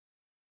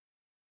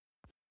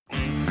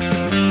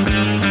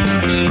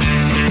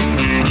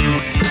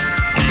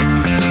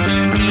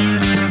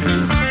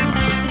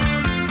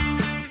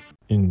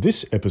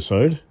this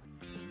episode...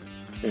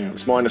 Yeah, it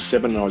was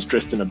 -7 and I was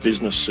dressed in a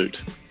business suit.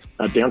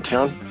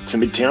 Downtown to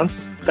Midtown,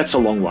 that's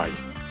a long way.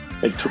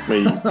 It took me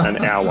an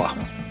hour.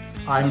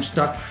 I'm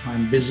stuck,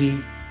 I'm busy.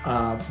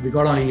 We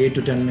got only 8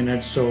 to 10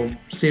 minutes, so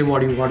say what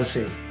you got to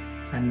say.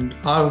 And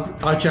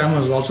our chairman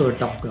was also a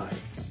tough guy.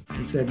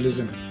 He said,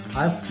 listen,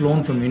 I've flown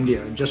from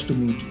India just to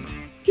meet you.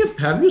 Kip,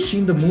 have you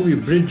seen the movie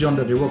Bridge on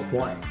the River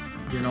Kwai?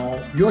 You know,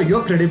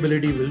 your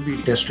credibility will be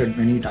tested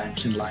many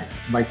times in life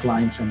by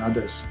clients and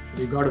others.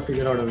 You got to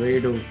figure out a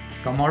way to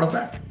come out of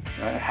that.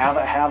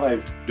 How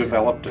they've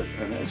developed it,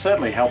 and it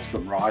certainly helps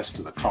them rise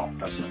to the top,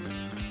 doesn't it?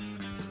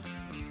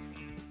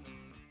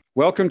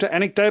 Welcome to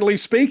Anecdotally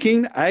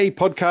Speaking, a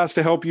podcast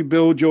to help you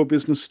build your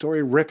business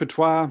story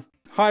repertoire.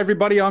 Hi,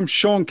 everybody. I'm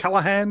Sean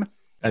Callahan.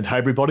 And hey,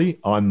 everybody.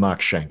 I'm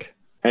Mark Shank.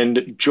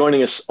 And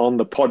joining us on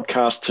the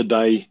podcast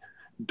today,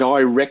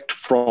 direct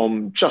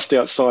from just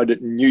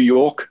outside New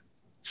York,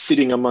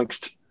 sitting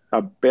amongst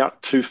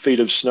about 2 feet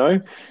of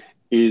snow,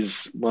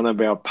 is one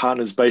of our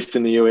partners based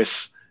in the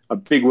US. A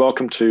big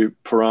welcome to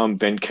Param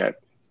Venkat.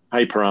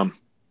 Hey, Param.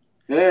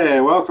 Yeah,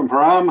 welcome,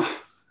 Param.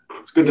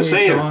 It's good to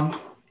see Sean. you.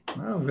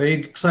 Well, very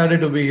excited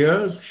to be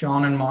here,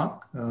 Sean and Mark.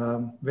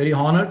 Very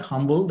honored,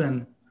 humbled,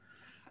 and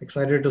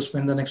excited to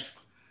spend the next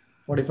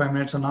 45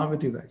 minutes an hour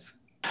with you guys.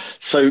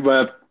 So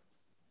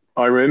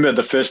I remember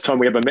the first time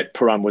we ever met,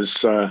 Param, was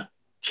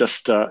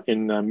just in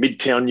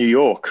Midtown, New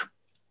York,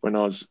 when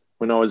I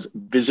was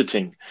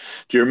visiting.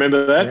 Do you remember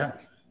that? Yeah,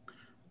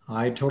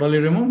 I totally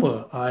remember.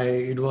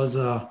 It was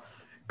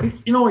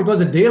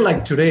a day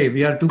like today.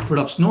 We had 2 foot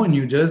of snow in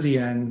New Jersey,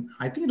 and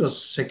I think it was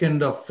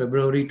 2nd of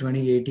February,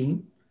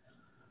 2018.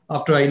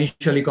 After I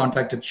initially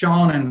contacted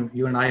Sean, and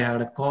you and I had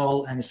a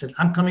call, and he said,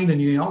 I'm coming to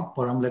New York,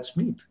 Param, let's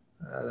meet.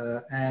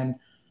 And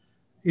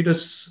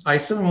I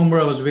still remember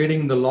I was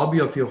waiting in the lobby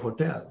of your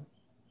hotel,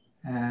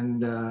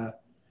 and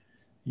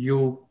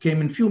you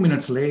came in a few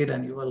minutes late,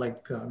 and you were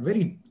like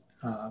very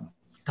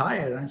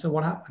tired. And I said,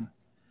 what happened?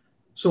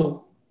 So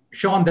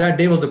Sean, that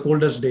day was the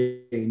coldest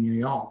day in New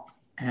York.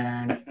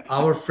 And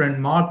our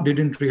friend Mark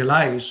didn't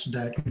realize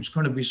that it's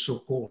going to be so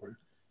cold.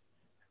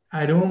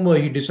 I remember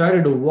he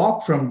decided to walk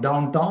from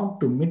downtown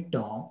to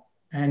Midtown,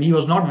 and he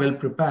was not well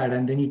prepared.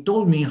 And then he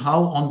told me how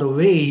on the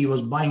way he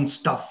was buying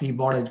stuff. He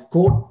bought a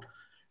coat,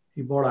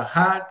 he bought a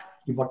hat,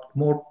 he bought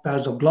more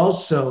pairs of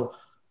gloves. So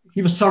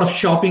he was sort of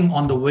shopping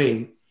on the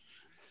way.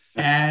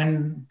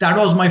 And that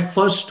was my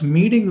first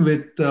meeting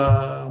with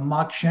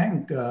Mark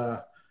Shank.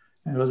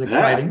 It was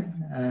exciting.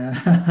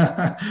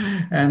 Yeah.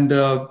 And,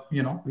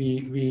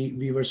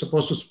 we were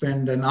supposed to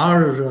spend an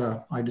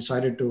hour. I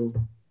decided to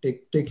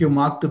take you,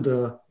 Mark, to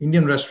the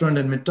Indian restaurant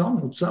in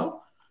Midtown, Utsav.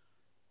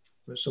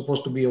 It was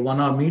supposed to be a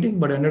 1-hour meeting,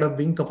 but ended up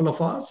being a couple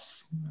of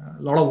hours,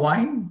 a lot of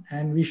wine,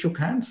 and we shook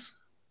hands.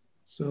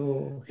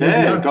 So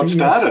got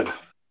started.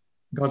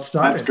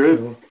 That's good.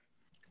 So,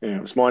 yeah,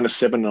 it was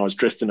 -7 and I was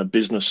dressed in a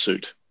business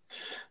suit.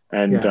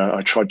 And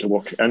I tried to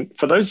walk. And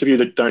for those of you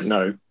that don't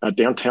know,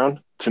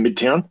 downtown to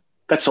Midtown,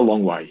 that's a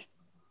long way.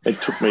 It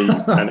took me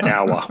an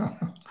hour,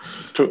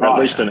 at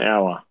least an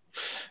hour.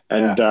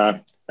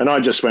 And I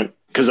just went,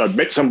 because I'd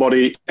met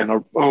somebody and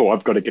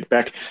I've got to get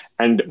back.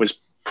 And it was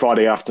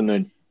Friday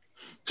afternoon.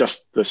 Just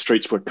the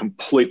streets were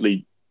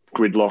completely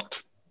gridlocked.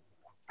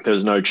 There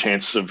was no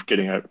chance of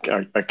getting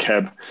a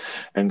cab.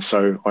 And so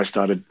I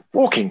started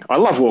walking. I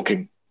love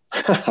walking.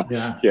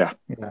 Yeah.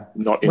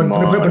 Not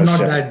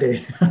that day.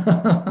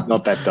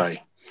 Not that day.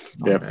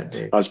 That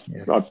day.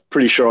 I'm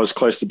pretty sure I was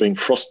close to being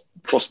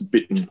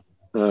frostbitten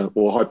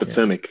or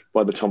hypothermic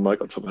by the time I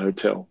got to the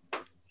hotel.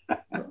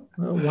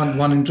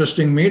 One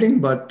interesting meeting,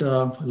 but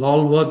it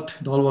all worked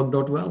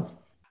out well.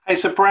 Hey,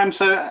 so Param,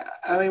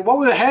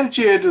 how did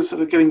you end up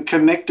sort of getting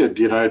connected,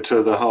 to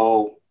the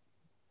whole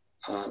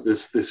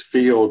this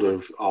field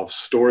of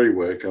story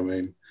work? I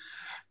mean,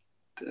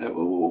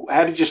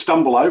 how did you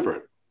stumble over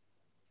it?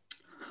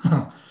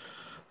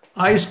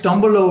 I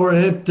stumbled over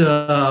it,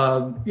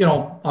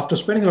 after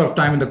spending a lot of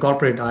time in the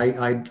corporate.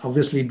 I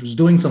obviously was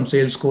doing some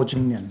sales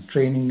coaching and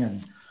training and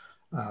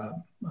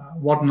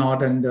whatnot.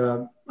 And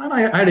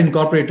I had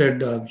incorporated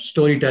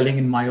storytelling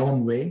in my own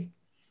way.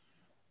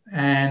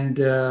 And,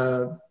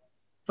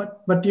 but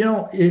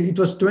it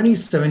was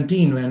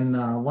 2017 when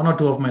 1 or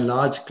 2 of my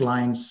large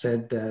clients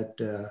said that,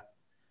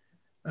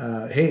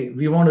 hey,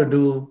 we want to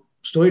do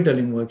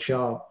storytelling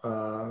workshop.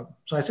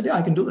 So I said, yeah,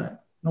 I can do that.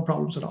 No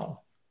problems at all.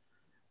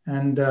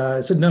 And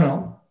I said, no,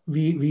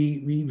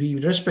 we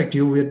respect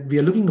you. We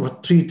are looking for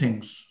 3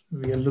 things.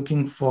 We are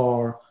looking for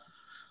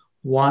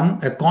 1,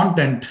 a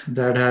content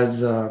that has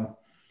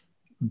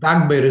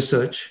backed by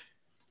research.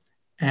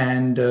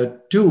 And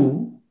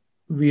 2,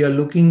 we are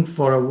looking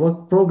for a work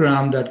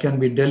program that can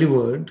be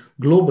delivered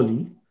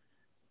globally,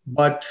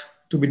 but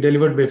to be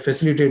delivered by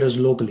facilitators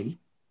locally.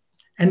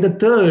 And the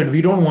 3rd,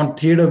 we don't want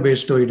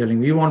theater-based storytelling.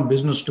 We want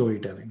business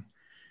storytelling.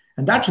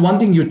 And that's one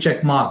thing you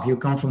check mark. You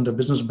come from the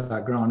business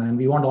background, and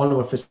we want all of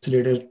our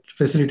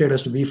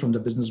facilitators to be from the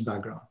business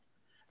background.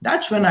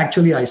 That's when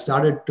actually I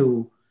started to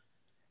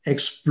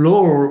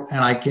explore,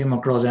 and I came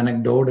across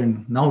Anecdote, and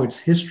now it's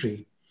history.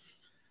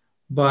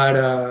 But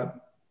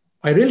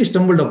I really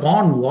stumbled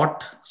upon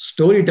what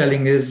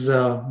storytelling is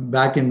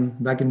back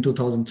in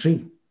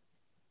 2003.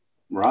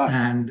 Right.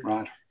 And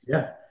right.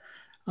 yeah.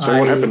 So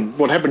what happened?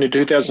 What happened in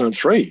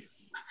 2003?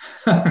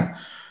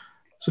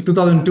 So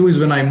 2002 is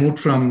when I moved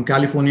from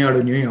California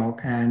to New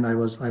York, and I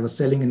was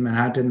selling in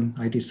Manhattan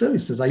IT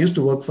services. I used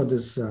to work for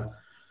this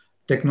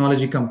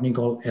technology company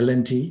called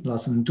L&T,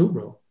 Larsen and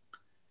Toubro.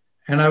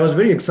 And I was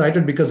very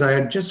excited because I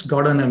had just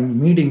gotten a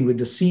meeting with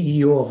the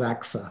CEO of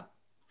AXA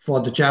for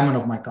the chairman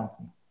of my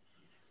company.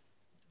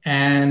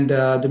 And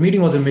the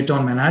meeting was in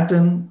Midtown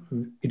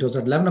Manhattan. It was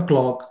at 11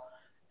 o'clock.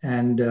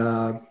 And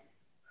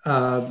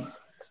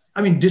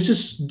this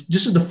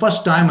is the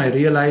first time I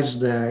realized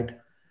that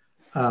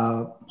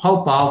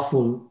how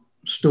powerful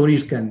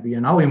stories can be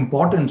and how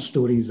important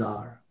stories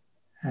are.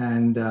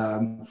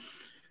 And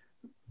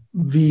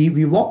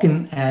we walk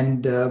in,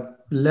 and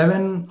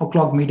 11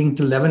 o'clock meeting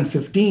till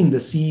 11:15, the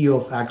CEO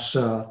of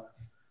AXA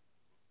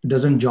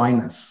doesn't join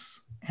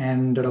us.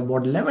 And at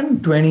about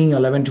 11:20 or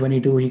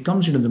 11:22, he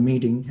comes into the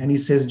meeting and he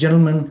says,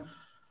 "Gentlemen,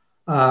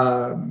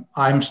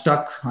 I'm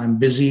stuck. I'm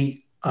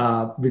busy.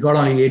 We got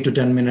only 8 to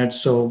 10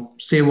 minutes. So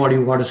say what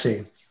you got to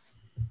say."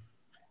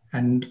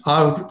 And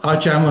our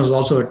chairman was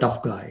also a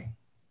tough guy.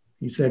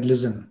 He said,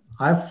 "Listen,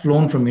 I've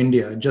flown from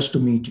India just to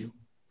meet you.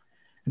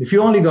 And if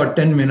you only got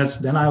 10 minutes,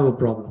 then I have a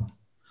problem.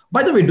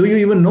 By the way, do you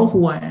even know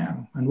who I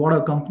am and what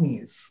our company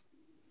is?"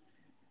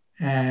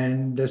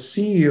 And the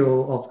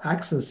CEO of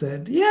AXA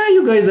said, "Yeah,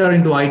 you guys are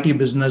into IT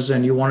business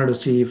and you wanted to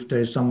see if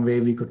there is some way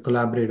we could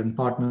collaborate and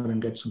partner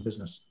and get some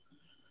business."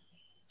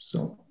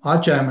 So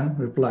our chairman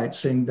replied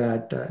saying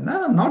that,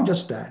 "No, not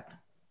just that.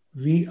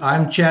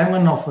 I'm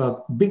chairman of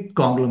a big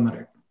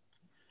conglomerate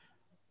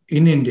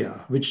in India,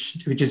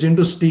 which is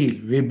into steel.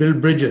 We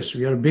build bridges.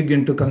 We are big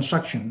into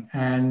construction."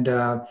 And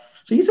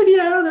so he said,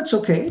 "Yeah, that's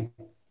okay."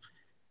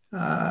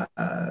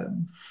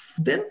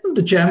 Then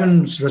the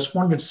chairman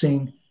responded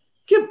saying,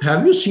 "Kip,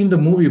 have you seen the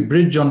movie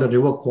Bridge on the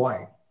River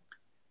Kwai?"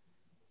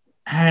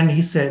 And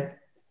he said,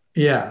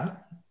 "Yeah,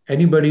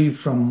 anybody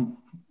from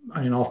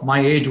of my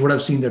age would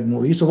have seen that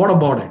movie. So what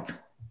about it?"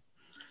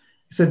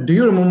 He said, "Do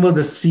you remember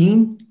the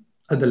scene,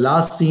 the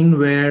last scene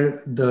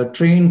where the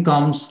train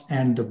comes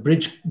and the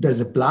bridge,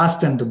 there's a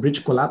blast and the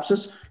bridge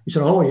collapses?" He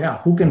said, "Oh yeah,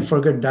 who can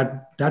forget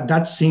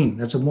that scene?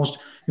 That's the most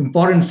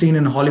important scene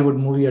in a Hollywood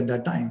movie at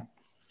that time."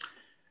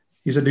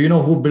 He said, "Do you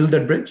know who built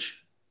that bridge?"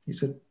 He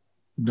said,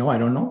 "No, I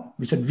don't know."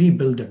 He said, "We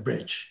built that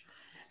bridge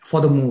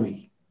for the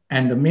movie."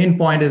 And the main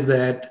point is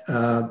that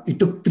it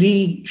took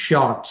 3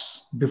 shots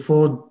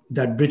before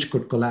that bridge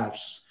could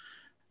collapse,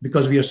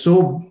 because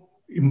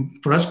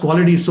for us,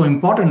 quality is so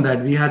important that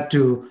we had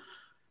to,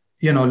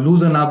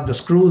 loosen up the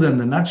screws and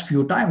the nuts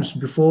few times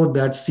before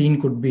that scene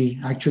could be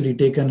actually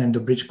taken and the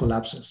bridge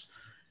collapses.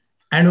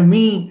 And to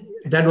me,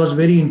 that was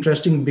very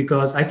interesting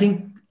because I think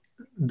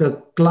the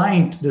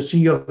client, the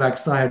CEO of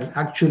AXA,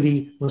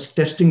 actually was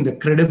testing the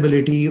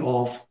credibility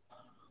of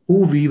who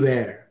we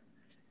were.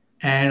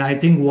 And I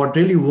think what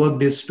really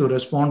worked is to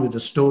respond with a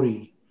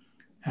story.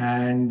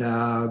 And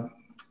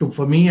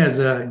for me as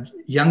a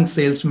young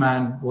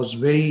salesman was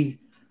very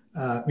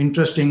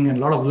interesting and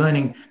a lot of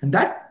learning. And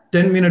that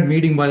 10-minute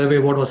meeting, by the way,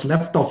 what was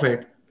left of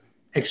it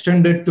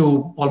extended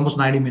to almost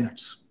 90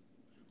 minutes.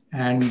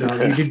 And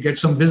we did get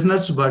some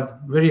business,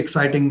 but very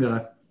exciting.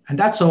 And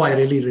that's how I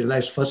really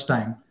realized first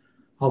time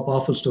how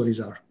powerful stories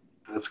are.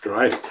 That's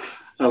great.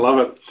 I love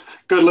it.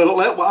 Good little.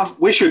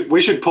 We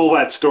should pull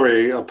that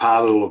story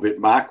apart a little bit,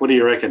 Mark. What do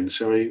you reckon?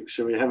 Shall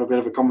we have a bit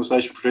of a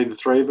conversation between the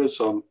three of us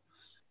on?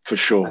 For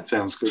sure. That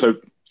sounds good.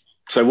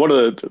 So what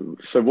are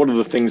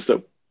the things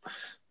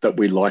that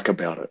we like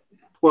about it?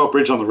 Well,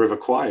 Bridge on the River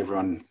Kwai.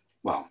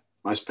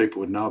 Most people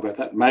would know about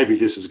that. Maybe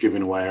this is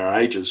giving away our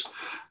ages,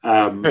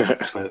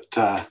 but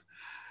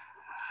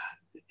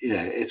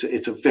yeah,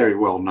 it's a very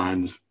well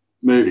known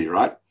movie,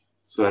 right?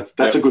 So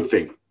that's a good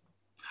thing.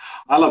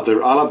 I love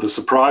the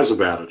surprise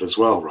about it as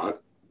well, right?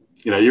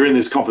 You're in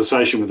this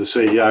conversation with the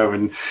CEO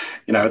and,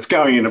 it's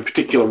going in a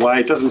particular way.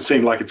 It doesn't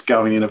seem like it's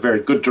going in a very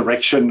good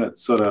direction.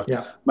 It's sort of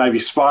maybe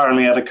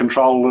spiraling out of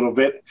control a little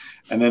bit.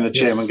 And then the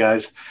chairman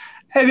goes,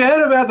 "Have you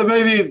heard about the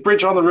movie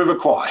Bridge on the River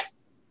Kwai?"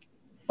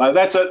 Like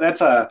that's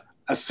a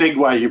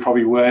segue you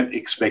probably weren't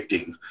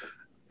expecting.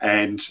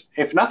 And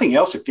if nothing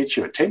else, it gets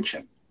your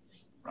attention,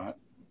 right?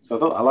 So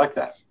I like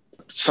that.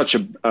 Such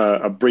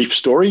a brief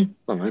story.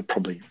 I don't know,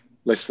 probably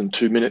less than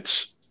 2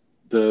 minutes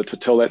to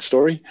tell that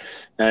story.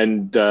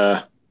 And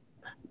I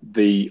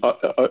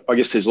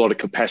guess there's a lot of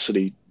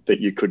capacity that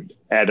you could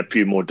add a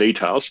few more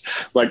details.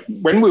 Like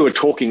when we were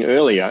talking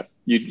earlier,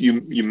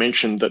 you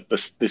mentioned that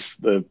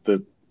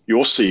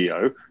your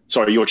CEO,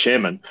 sorry, your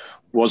chairman,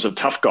 was a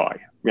tough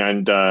guy.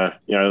 And,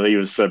 he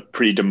was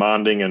pretty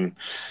demanding, and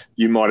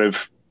you might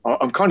have,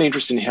 I'm kind of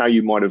interested in how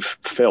you might have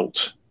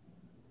felt.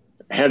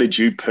 How did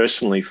you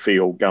personally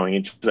feel going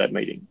into that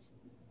meeting?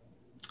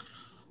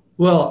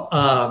 Well,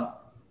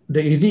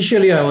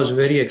 initially I was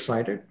very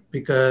excited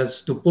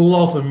because to pull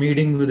off a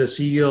meeting with the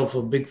CEO of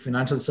a big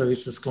financial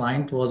services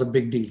client was a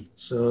big deal.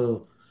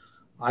 So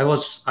I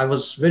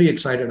was very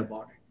excited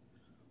about it.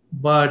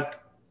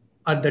 But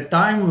at the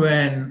time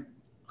when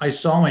I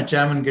saw my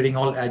chairman getting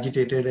all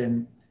agitated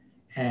and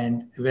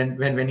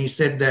when he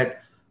said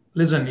that,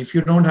 listen, if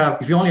you only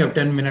have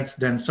 10 minutes,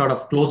 then sort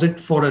of close it.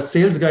 For a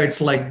sales guy,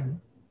 it's like,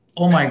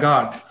 oh my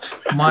God,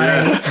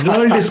 my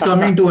world is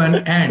coming to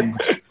an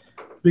end,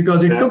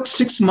 because it took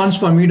 6 months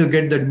for me to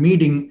get that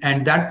meeting,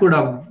 and that could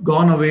have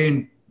gone away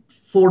in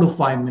 4 to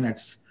 5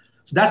 minutes.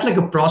 So that's like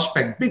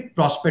a big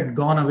prospect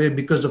gone away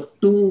because of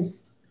two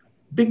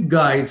big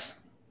guys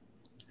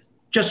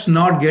just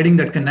not getting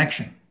that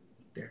connection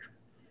there.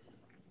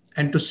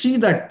 And to see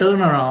that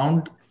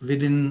turnaround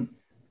within,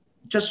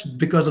 just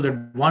because of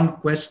that one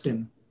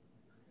question,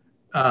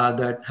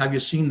 that have you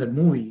seen that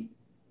movie,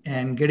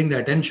 and getting the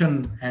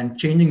attention and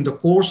changing the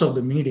course of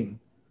the meeting,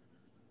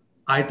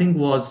 I think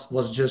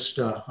was just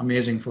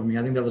amazing for me.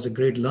 I think that was a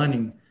great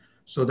learning.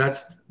 So that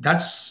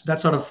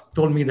sort of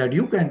told me that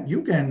you can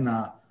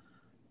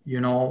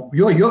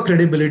your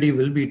credibility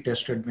will be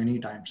tested many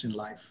times in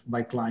life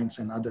by clients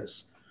and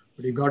others,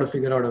 but you got to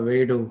figure out a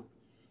way to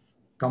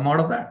come out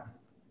of that.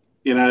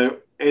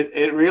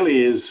 It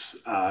really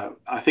is.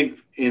 I think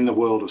in the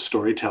world of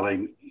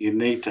storytelling, you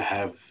need to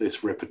have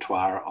this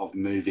repertoire of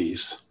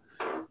movies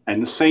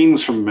and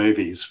scenes from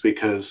movies,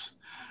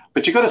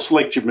 but you've got to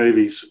select your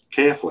movies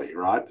carefully,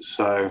 right?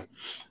 So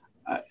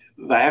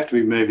they have to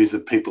be movies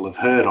that people have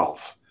heard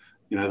of,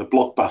 the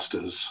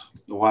blockbusters,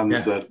 the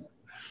ones that,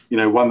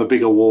 won the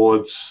big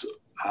awards,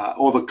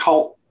 or the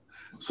cult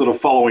sort of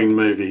following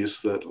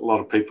movies that a lot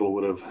of people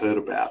would have heard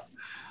about.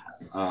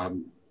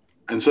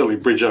 And certainly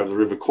Bridge Over the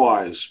River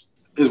Kwai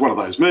is one of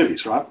those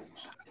movies, right?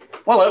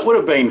 Well, it would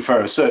have been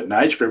for a certain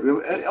age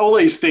group. All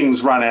these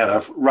things run out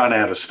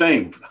of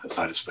steam,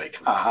 so to speak.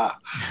 Aha,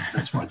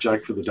 that's my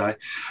joke for the day.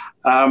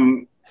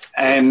 And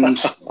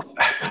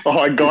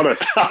I got it.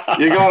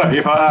 You got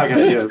it.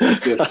 Yeah, that's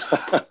good.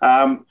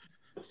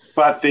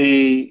 But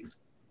the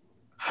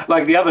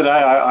other day,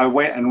 I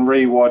went and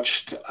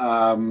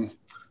rewatched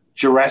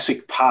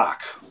Jurassic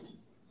Park,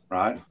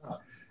 right?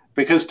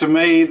 Because to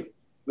me,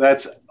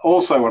 that's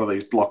also one of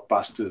these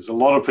blockbusters. A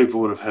lot of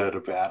people would have heard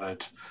about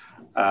it.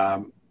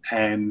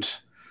 And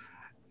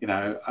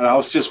I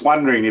was just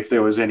wondering if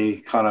there was any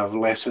kind of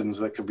lessons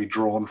that could be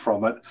drawn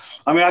from it.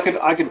 I mean,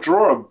 I could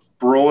draw a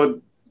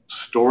broad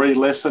story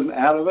lesson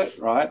out of it,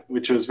 right?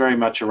 Which was very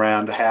much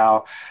around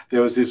how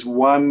there was this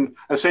one,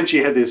 essentially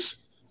you had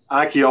this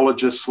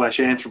archaeologist /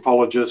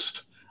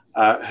 anthropologist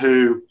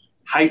who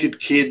hated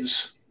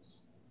kids,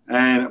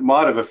 and it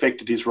might have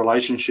affected his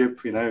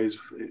relationship.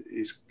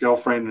 His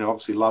girlfriend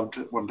obviously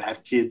wanted to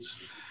have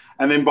kids.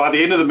 And then by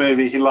the end of the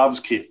movie, he loves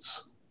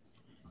kids,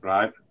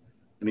 right?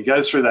 And he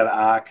goes through that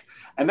arc.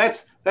 And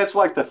that's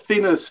like the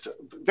thinnest,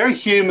 very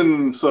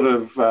human sort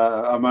of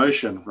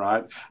emotion,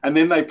 right? And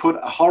then they put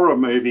a horror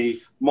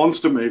movie,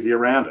 monster movie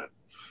around it.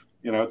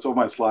 It's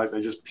almost like they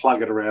just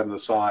plug it around the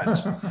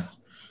sides.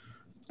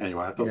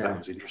 Anyway, I thought that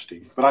was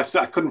interesting. But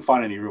I couldn't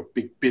find any real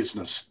big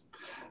business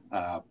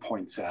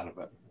points out of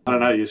it. I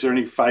don't know. Is there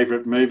any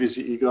favorite movies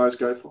that you guys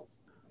go for?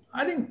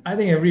 I think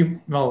every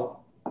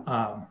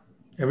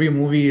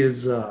movie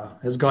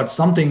has got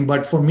something,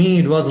 but for me,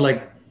 it was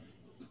like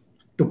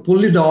to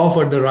pull it off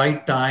at the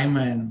right time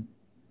and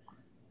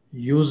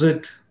use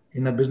it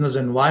in a business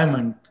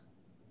environment.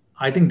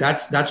 I think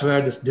that's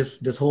where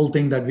this whole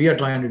thing that we are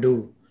trying to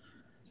do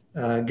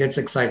gets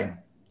exciting,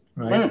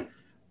 right?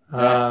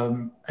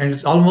 And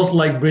it's almost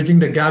like bridging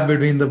the gap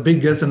between the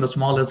biggest and the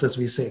smallest, as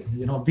we say.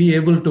 Be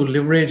able to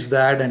leverage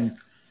that and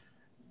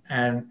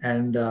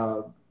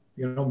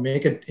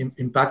make it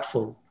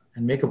impactful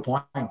and make a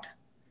point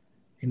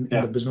in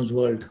the business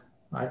world.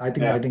 I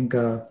think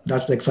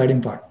that's the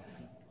exciting part.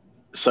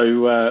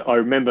 So I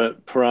remember,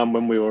 Param,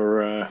 when we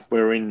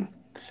were in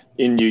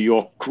New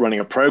York running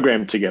a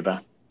program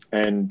together,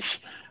 and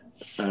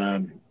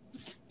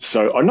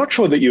so I'm not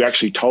sure that you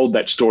actually told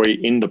that story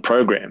in the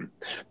program,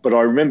 but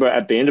I remember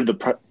at the end of the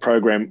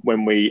program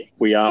when we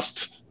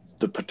asked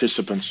the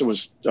participants, it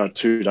was a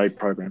 2-day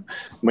program,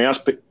 and we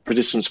asked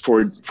participants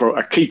for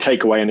a key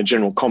takeaway and a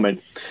general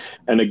comment,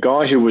 and a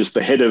guy who was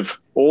the head of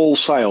all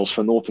sales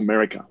for North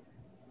America,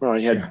 right?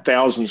 He had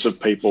thousands of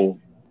people,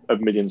 of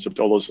millions of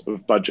dollars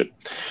of budget.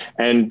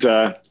 And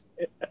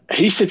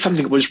he said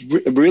something that was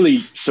really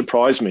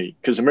surprised me,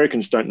 because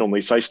Americans don't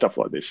normally say stuff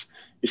like this.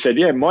 He said,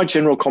 my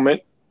general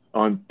comment,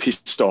 I'm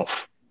pissed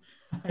off.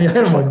 I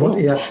was like,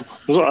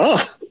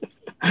 oh.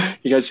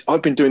 He goes,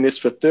 I've been doing this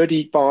for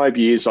 35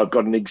 years. I've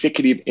got an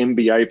executive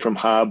MBA from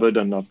Harvard,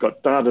 and I've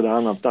got da-da-da,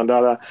 and I've done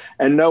da-da,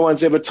 and no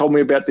one's ever told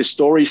me about this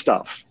story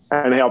stuff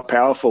and how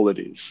powerful it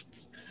is.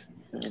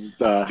 And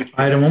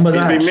I remember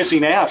that. He's been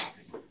missing out.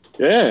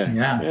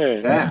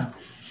 Yeah.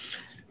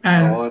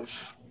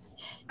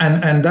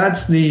 And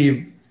that's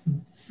the,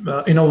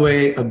 in a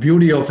way, a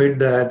beauty of it,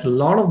 that a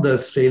lot of the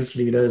sales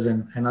leaders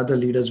and other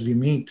leaders we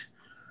meet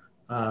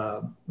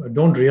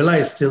don't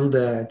realize still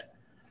that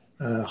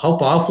how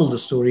powerful the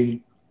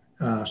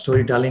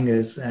storytelling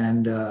is,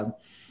 and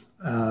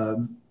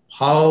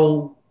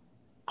how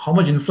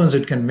much influence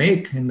it can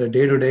make in the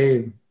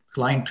day-to-day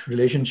client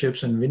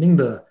relationships and winning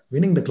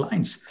the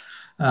clients.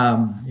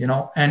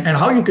 And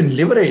how you can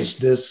leverage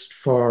this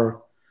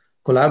for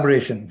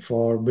collaboration,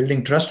 for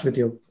building trust with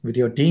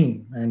your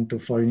team,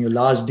 and for your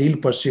large deal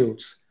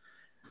pursuits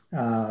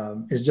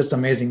is just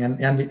amazing.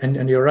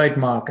 And you're right,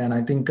 Mark. And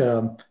I think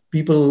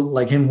people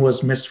like him who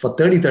has missed for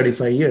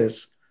 35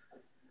 years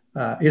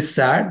is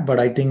sad, but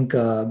I think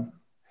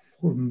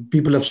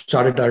people have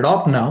started to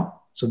adopt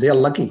now, so they are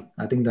lucky.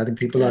 I think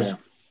people are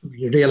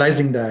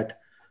realizing that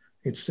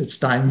it's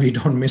time we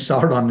don't miss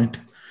out on it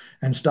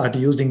and start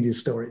using these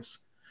stories.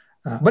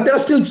 But there are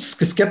still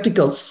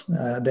skepticals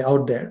they're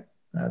out there.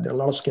 There are a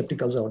lot of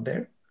skepticals out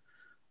there.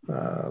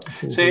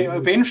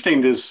 It'd be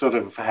interesting to sort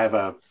of have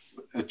a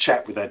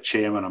chat with that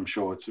chairman. I'm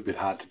sure it's a bit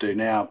hard to do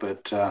now,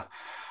 but a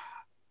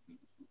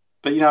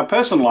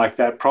person like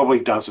that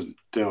probably doesn't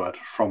do it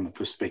from the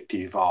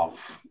perspective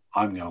of,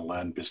 I'm going to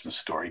learn business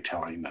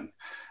storytelling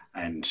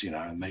and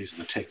these are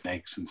the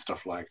techniques and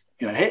stuff like.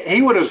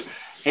 He would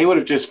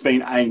have just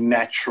been a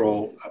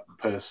natural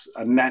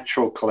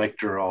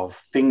collector of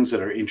things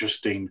that are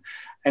interesting.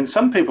 And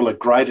some people are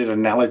great at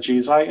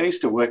analogies. I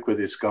used to work with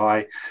this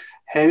guy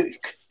who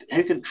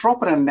could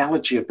drop an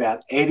analogy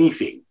about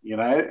anything.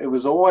 It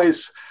was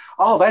always,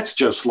 oh, that's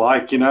just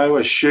like,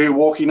 a shoe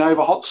walking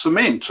over hot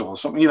cement or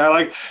something.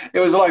 It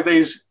was like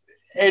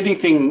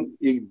anything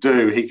you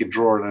do, he could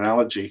draw an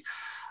analogy.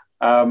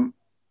 And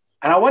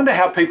I wonder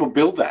how people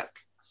build that,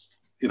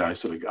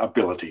 sort of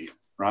ability,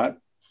 right?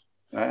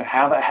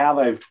 How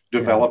they've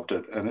developed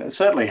it. And it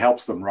certainly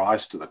helps them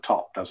rise to the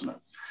top, doesn't it?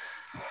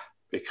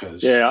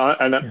 Because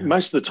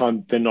most of the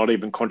time they're not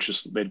even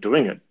conscious that they're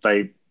doing it.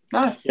 Like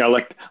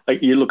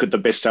you look at the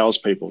best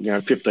salespeople,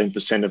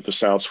 15% of the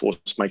sales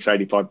force makes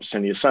 85%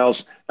 of your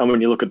sales. And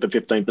when you look at the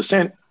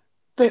 15%,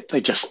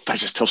 they just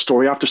tell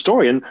story after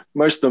story. And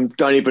most of them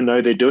don't even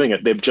know they're doing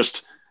it. They've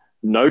just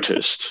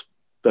noticed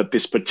that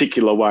this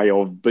particular way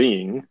of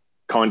being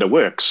kind of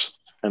works,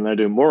 and they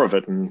do more of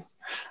it. And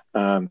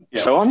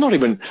so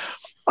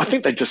I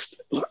think they just,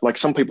 like,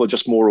 some people are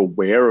just more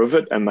aware of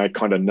it and they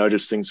kind of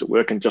notice things that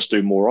work and just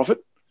do more of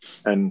it.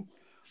 And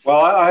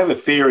well, I have a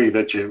theory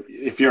that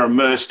if you're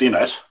immersed in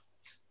it,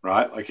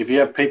 right, like if you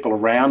have people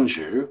around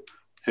you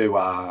who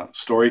are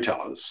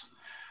storytellers,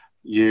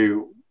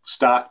 you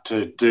start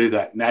to do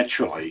that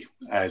naturally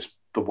as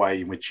the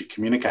way in which you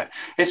communicate.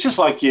 It's just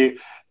like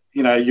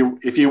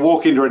if you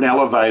walk into an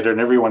elevator and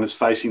everyone is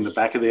facing the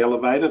back of the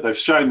elevator, they've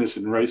shown this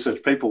in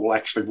research, people will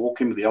actually walk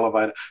into the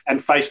elevator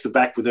and face the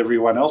back with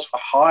everyone else,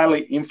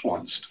 highly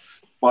influenced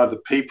by the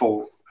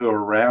people who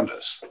are around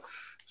us.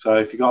 So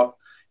if you've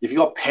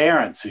got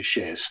parents who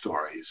share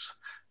stories,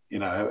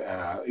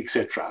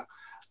 etc.,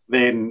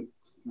 then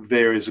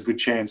there is a good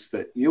chance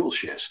that you will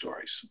share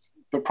stories,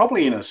 but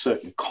probably in a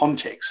certain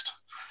context.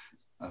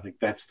 I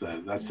think that's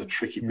the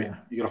tricky bit.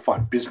 You got to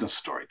find business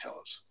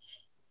storytellers.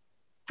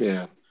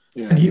 Yeah.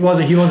 Yeah. And he was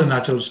a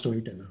natural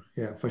storyteller.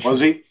 Yeah, for sure.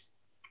 Was he?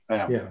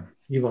 Yeah,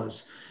 he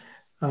was.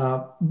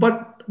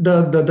 But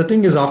the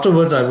thing is,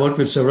 afterwards, I worked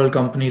with several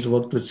companies,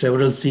 worked with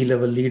several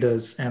C-level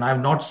leaders, and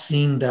I've not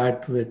seen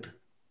that with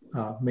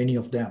many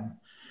of them.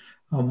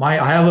 I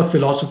have a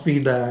philosophy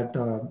that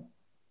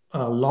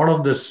a lot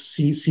of the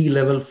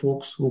C-level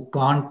folks who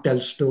can't tell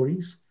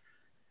stories,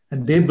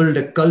 and they build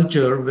a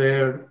culture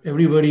where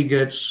everybody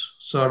gets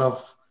sort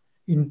of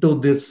into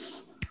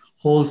this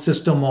whole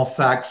system of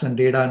facts and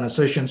data and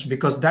assertions,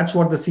 because that's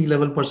what the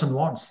C-level person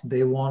wants.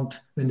 They want,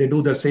 when they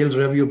do their sales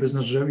review,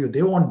 business review,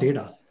 they want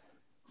data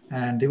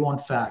and they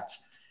want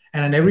facts.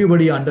 And then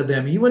everybody under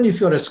them, even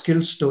if you're a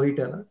skilled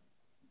storyteller,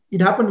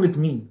 it happened with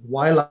me.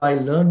 While I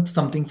learned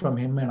something from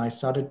him and I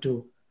started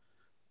to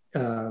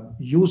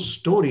use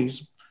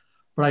stories,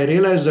 but I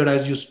realized that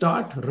as you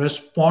start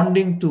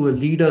responding to a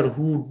leader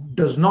who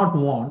does not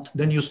want,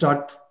 then you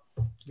start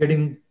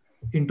getting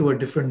into a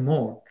different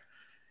mode.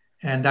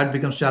 And that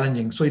becomes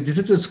challenging. So this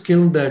is a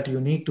skill that you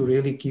need to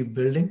really keep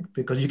building,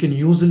 because you can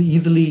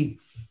easily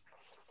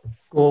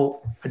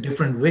go a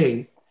different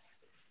way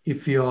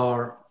if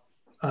your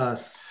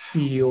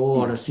CEO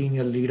or a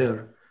senior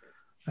leader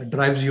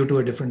drives you to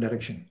a different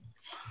direction.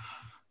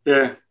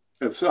 Yeah,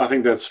 I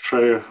think that's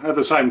true. At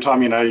the same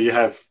time, you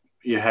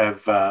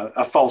have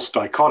a false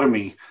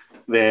dichotomy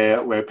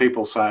there where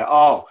people say,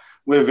 "Oh,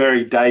 we're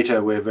very data,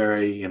 we're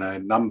very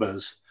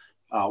numbers."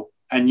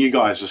 And you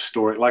guys are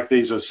story, like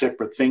these are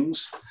separate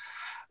things,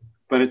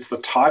 but it's the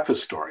type of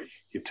story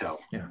you tell.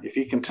 Yeah. If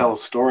you can tell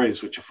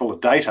stories which are full of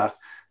data,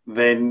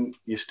 then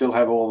you still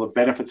have all the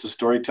benefits of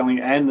storytelling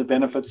and the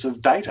benefits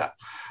of data.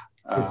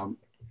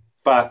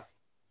 But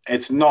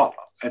it's not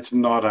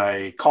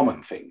a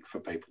common thing for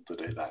people to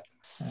do that.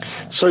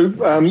 So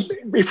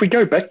if we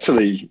go back to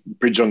the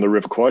Bridge on the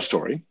River Kwai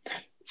story,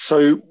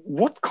 so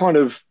what kind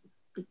of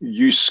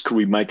use could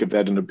we make of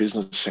that in a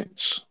business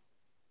sense?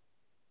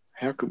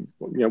 How could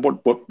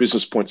what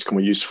business points can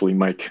we usefully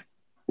make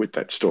with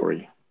that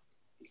story?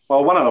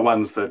 Well, one of the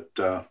ones that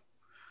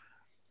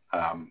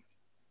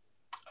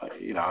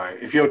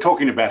if you're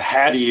talking about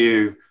how do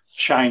you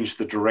change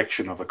the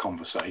direction of a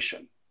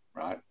conversation,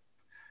 right?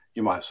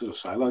 You might sort of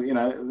say, look,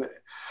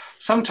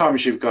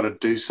 sometimes you've got to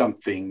do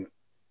something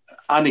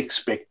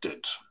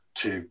unexpected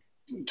to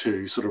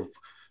sort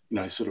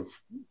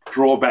of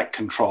draw back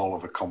control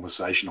of a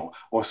conversation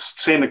or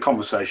send a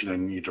conversation in a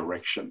new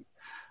direction,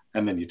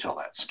 and then you tell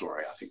that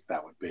story. I think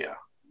that would be a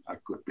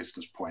good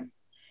business point.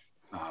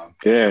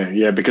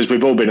 Because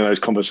we've all been in those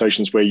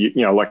conversations where you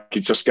know, like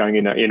it's just going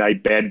in a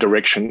bad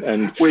direction,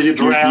 and where you're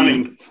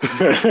drowning,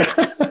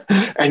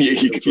 and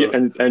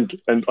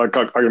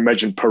I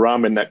imagine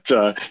Param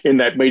in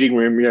that meeting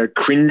room, you know,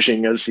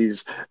 cringing as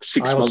his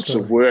 6 months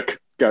of work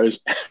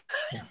goes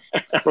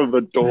out of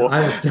the door.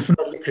 I was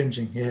definitely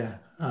cringing.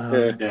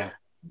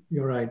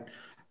 You're right,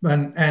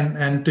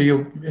 and to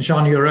you,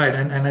 Sean, you're right,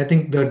 and I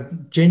think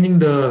that changing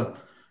the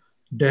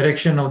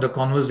direction of the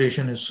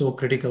conversation is so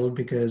critical,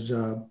 because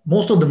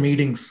most of the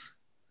meetings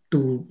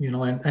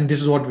and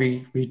this is what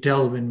we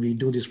tell when we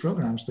do these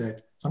programs,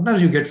 that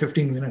sometimes you get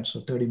 15 minutes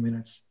or 30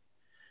 minutes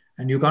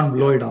and you can't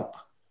blow it up.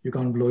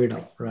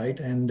 Right?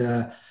 And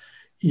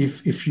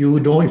if you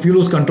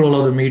lose control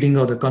of the meeting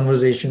or the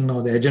conversation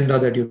or the agenda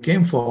that you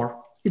came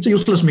for, it's a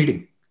useless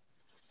meeting.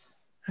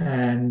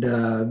 And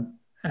the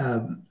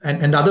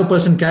other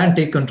person can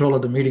take control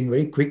of the meeting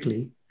very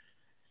quickly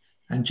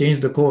and change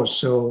the course.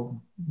 So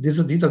I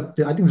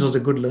think this was a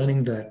good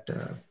learning that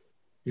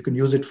you can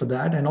use it for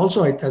that. And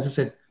also, as I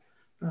said,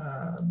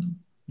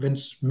 when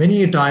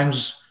many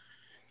times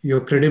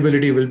your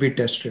credibility will be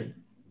tested.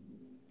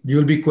 You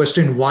will be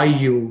questioned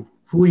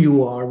who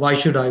you are, why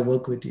should I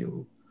work with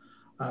you?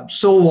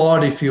 So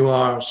what if you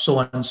are so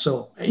and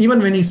so?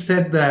 Even when he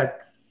said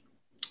that,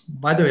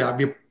 by the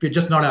way, we're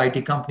just not an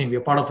IT company,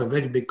 we're part of a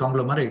very big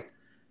conglomerate,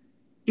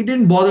 it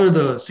didn't bother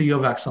the CEO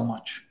of AXA so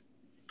much.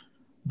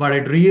 But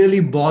it really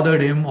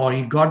bothered him, or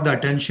he got the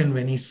attention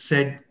when he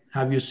said,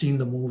 have you seen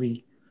the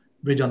movie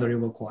Bridge on the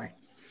River Kwai?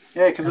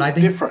 Yeah, because it's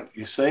different,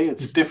 you see.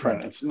 It's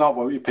different. It's not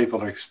what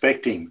people are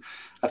expecting.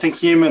 I think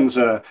humans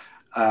are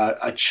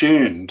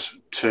attuned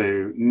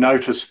to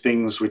notice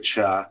things which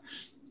are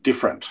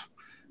different,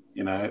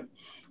 you know.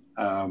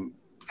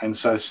 And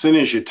so as soon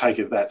as you take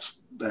it that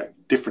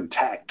different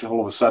tact, all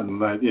of a sudden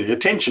your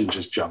attention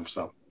just jumps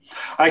up.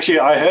 Actually,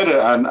 I heard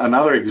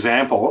another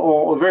example,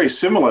 or very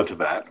similar to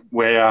that,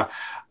 where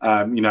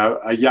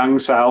a young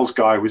sales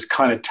guy was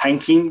kind of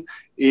tanking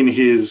in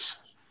his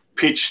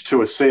pitch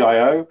to a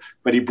CIO,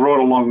 but he brought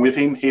along with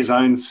him his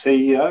own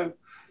CEO,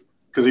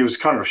 because he was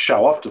kind of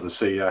show off to the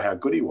CEO how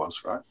good he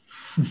was, right?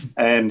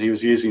 And he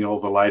was using all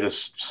the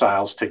latest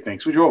sales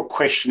techniques, which are all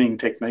questioning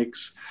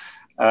techniques.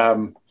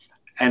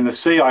 And the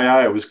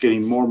CIO was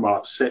getting more and more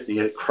upset. He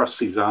had crossed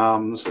his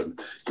arms and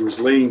he was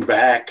leaning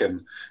back.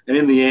 And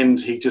in the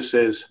end, he just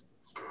says,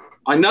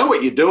 I know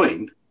what you're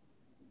doing.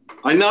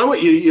 I know what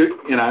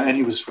and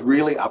he was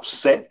really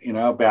upset,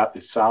 about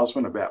this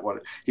salesman, about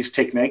his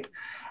technique.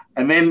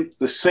 And then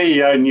the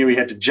CEO knew he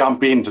had to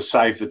jump in to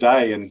save the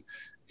day. And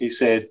he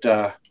said,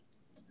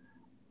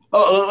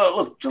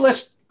 look,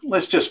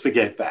 let's just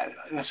forget that.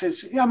 And I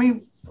says,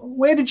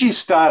 where did you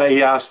start?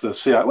 He asked the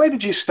CEO, where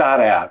did you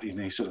start out? And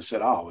he sort of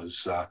said, I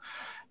was,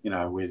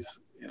 with,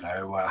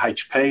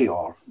 HP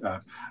or,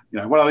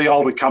 one of the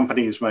older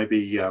companies,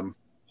 maybe, I'm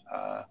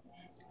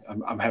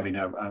having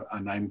a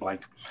name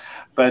blank,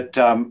 but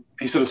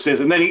he sort of says,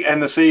 and the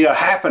CEO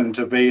happened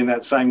to be in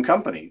that same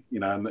company,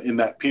 in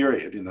that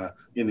period in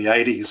the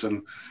 80s,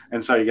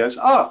 and so he goes,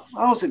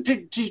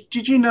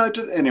 did you know?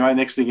 Anyway,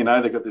 next thing you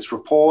know, they got this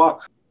rapport,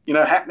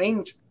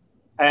 happening,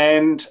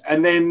 and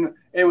then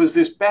it was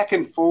this back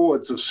and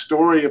forwards of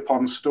story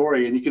upon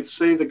story, and you could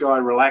see the guy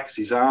relax,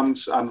 his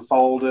arms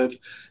unfolded,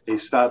 he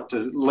started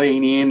to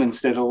lean in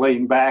instead of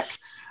lean back,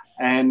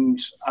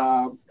 and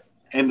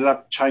ended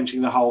up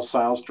changing the whole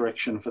sales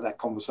direction for that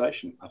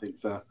conversation. I think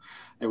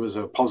it was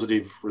a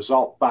positive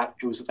result, but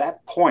it was at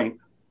that point,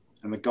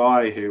 and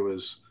there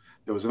was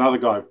another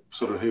guy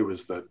sort of who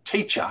was the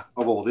teacher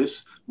of all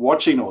this,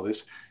 watching all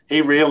this,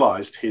 he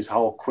realized his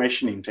whole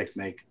questioning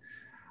technique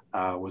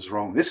was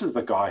wrong. This is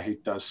the guy who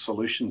does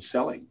solution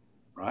selling,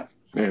 right?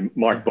 Yeah,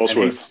 Mike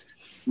Bosworth.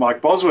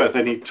 Mike Bosworth,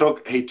 and he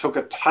took a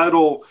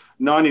total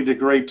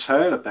 90-degree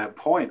turn at that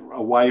point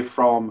away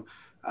from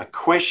a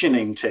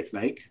questioning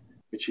technique,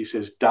 which he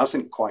says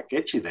doesn't quite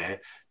get you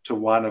there, to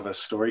one of a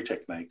story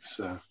technique.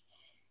 So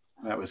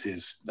that was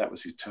his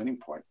turning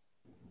point.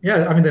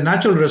 Yeah, the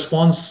natural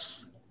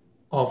response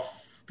of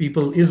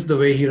people is the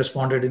way he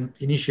responded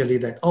initially,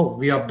 that,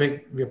 we are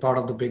big, we are part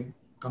of the big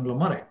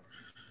conglomerate.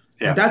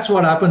 Yeah. And that's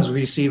what happens,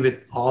 we see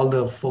with all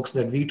the folks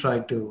that we try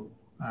to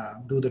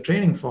do the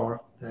training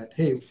for, that,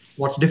 hey,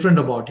 what's different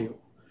about you?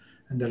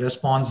 And the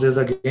response is,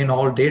 again,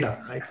 all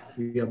data, right?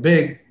 We are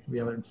big, we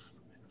are in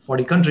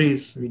 40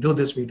 countries, we do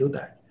this, we do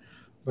that,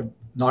 but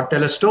not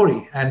tell a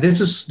story. And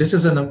this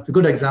is a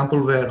good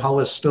example where how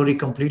a story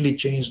completely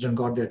changed and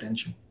got their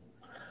attention.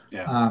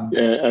 Yeah.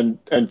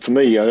 And for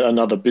me,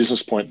 another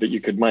business point that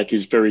you could make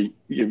is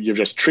you've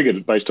just triggered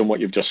it based on what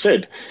you've just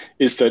said,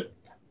 is that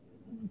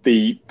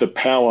the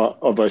power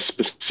of a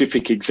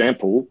specific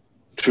example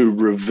to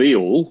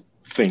reveal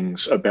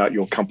things about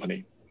your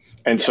company.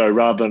 And so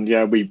rather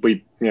than, we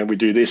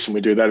do this and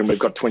we do that and we've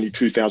got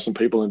 22,000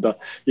 people, and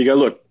you go,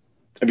 look,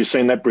 have you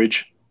seen that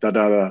bridge?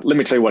 Let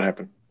me tell you what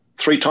happened.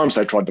 3 times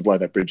they tried to blow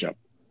that bridge up.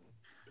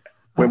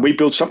 When we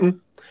build something,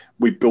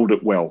 we build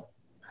it well.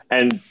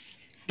 And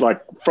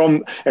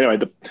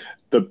the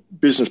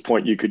business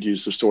point you could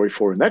use the story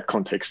for in that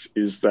context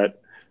is that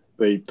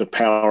the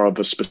power of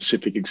a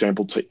specific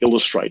example to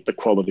illustrate the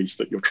qualities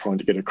that you're trying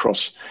to get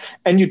across.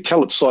 And you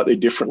tell it slightly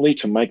differently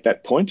to make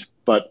that point,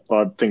 but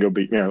I think it'll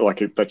be,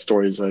 that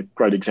story is a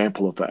great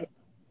example of that.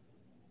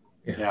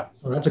 Yeah.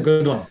 Well, that's a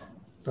good one.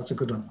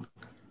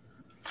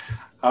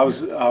 I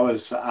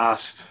was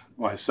asked,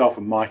 myself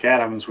and Mike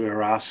Adams, we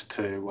were asked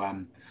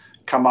to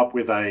come up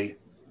with a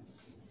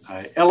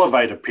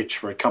elevator pitch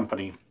for a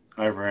company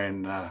over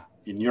in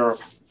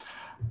Europe.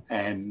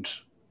 And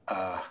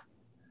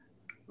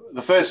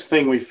the first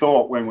thing we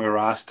thought when we were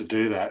asked to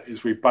do that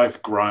is we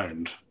both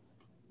groaned.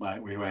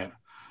 Like we went,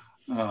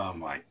 oh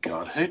my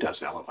God, who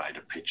does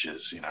elevator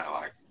pitches?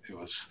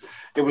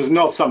 It was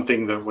not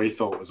something that we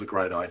thought was a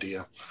great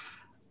idea.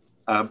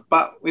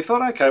 But we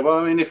thought, okay, well,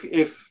 I mean,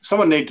 if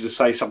someone needed to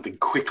say something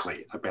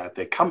quickly about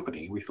their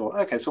company, we thought,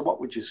 okay, so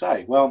what would you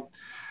say? Well,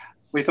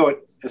 we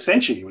thought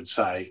essentially you would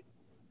say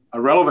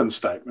a relevant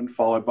statement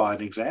followed by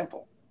an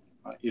example.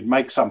 Right? You'd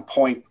make some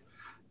point,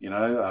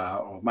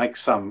 or make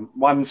some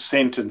one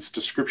sentence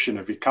description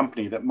of your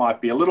company that might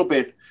be a little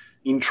bit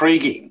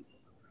intriguing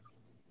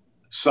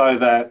so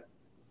that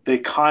they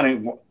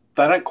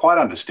don't quite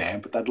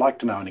understand, but they'd like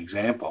to know an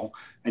example.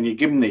 And you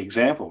give them the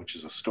example, which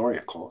is a story,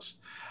 of course.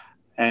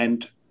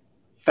 And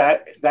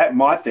that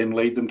might then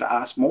lead them to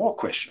ask more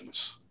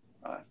questions.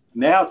 Right?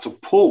 Now it's a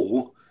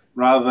pull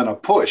rather than a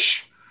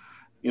push,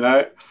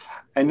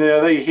 And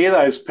they hear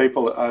those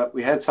people.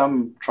 We had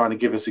some trying to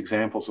give us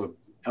examples of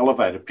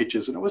elevator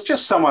pitches, and it was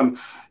just someone,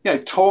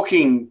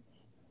 talking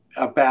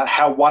about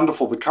how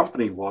wonderful the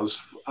company was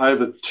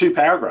over 2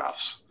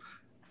 paragraphs.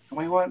 And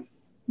we went,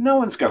 no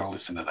one's going to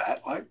listen to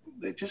that. Like,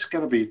 they're just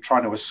going to be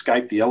trying to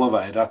escape the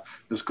elevator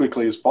as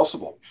quickly as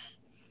possible.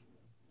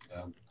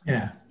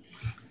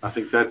 I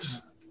think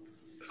that's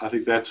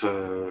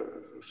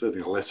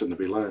certainly a lesson to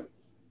be learned.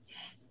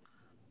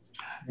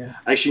 Yeah.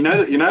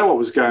 Actually, what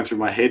was going through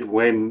my head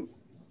when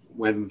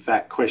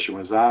that question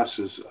was asked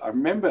is I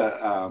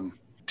remember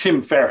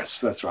Tim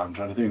Ferriss. That's right. I'm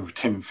trying to think of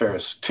Tim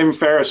Ferriss. Tim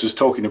Ferriss was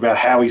talking about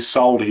how he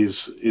sold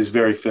his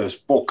very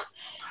first book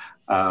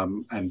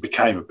and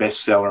became a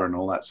bestseller and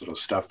all that sort of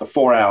stuff. The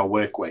 4-Hour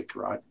Workweek,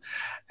 right?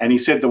 And he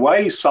said the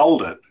way he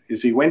sold it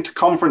is he went to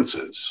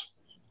conferences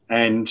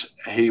and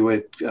he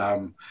would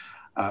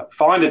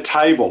find a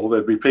table.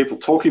 There'd be people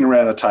talking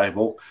around the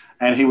table,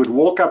 and he would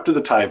walk up to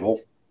the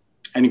table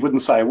and he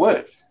wouldn't say a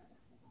word.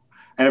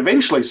 And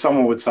eventually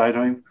someone would say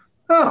to him,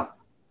 oh,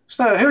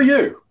 so who are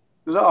you?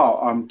 He goes, oh,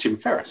 I'm Tim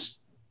Ferriss.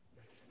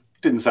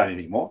 Didn't say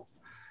anything more.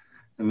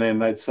 And then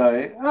they'd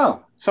say,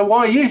 oh, so why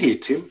are you here,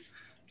 Tim?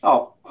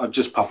 Oh, I've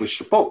just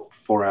published a book,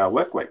 4-Hour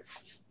Workweek.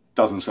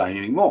 Doesn't say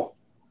anything more.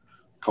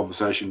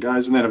 Conversation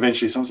goes, and then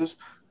eventually someone says,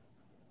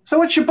 so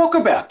what's your book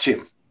about,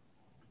 Tim?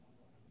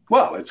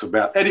 Well, it's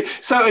about Eddie.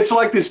 So it's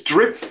like this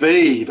drip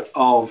feed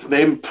of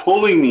them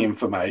pulling the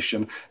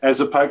information as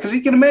opposed, because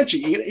you can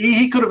imagine,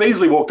 he could have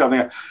easily walked up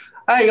and go,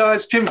 hey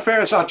guys, Tim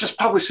Ferriss, I just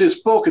published this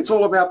book. It's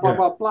all about blah,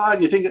 blah, blah.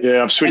 And you think,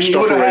 I've switched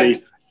off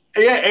already.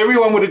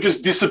 Everyone would have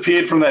just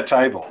disappeared from that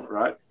table,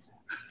 right?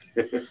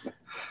 I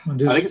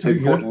think it's an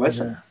important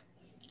lesson.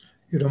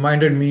 You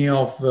reminded me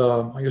of,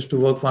 I used to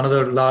work for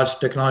another large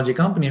technology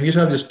company. We used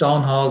to have these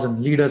town halls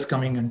and leaders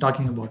coming and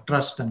talking about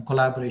trust and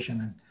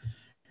collaboration.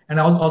 And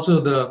also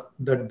the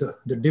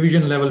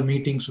division level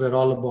meetings were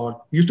all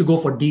about, we used to go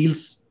for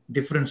deals,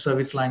 different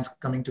service lines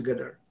coming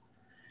together.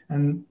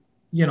 And,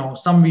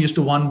 some we used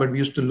to win, but we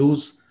used to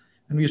lose,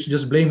 and we used to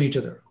just blame each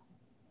other.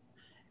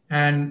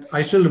 And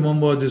I still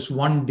remember this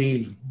one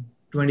deal,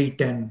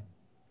 2010,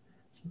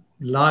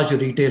 large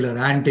retailer,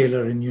 Ann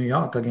Taylor in New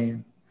York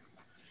again.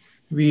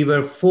 We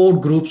were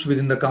 4 groups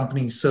within the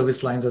company,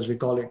 service lines as we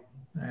call it.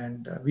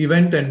 And we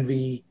went and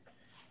we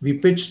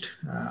pitched,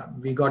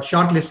 we got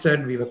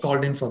shortlisted, we were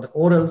called in for the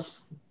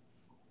orals.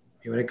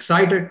 We were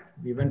excited,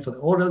 we went for the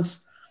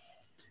orals,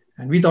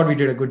 and we thought we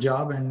did a good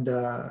job. And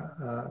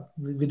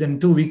within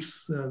 2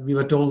 weeks, we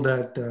were told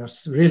that,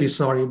 really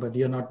sorry, but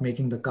you're not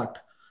making the cut.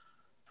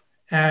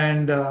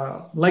 And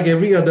like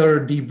every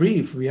other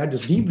debrief, we had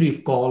this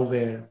debrief call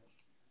where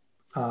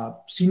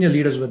senior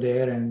leaders were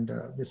there, and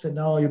they said,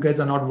 no, you guys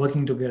are not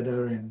working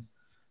together, and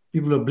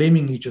people were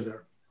blaming each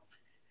other.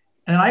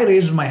 And I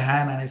raised my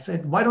hand and I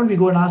said, why don't we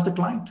go and ask the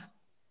client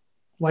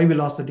why we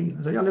lost the deal?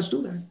 I said, yeah, let's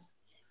do that.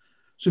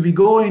 So we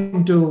go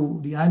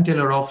into the Ann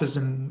Taylor office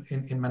in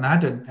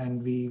Manhattan,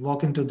 and we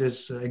walk into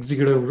this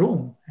executive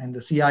room, and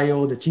the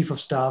CIO, the chief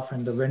of staff,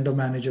 and the vendor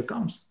manager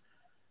comes.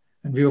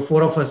 And we were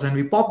 4 of us, and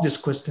we popped this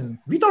question.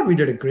 We thought we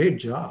did a great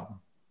job.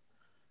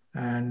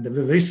 And we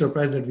were very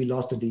surprised that we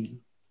lost the deal.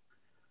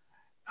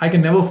 I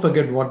can never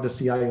forget what the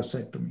CIO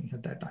said to me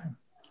at that time,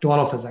 to all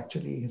of us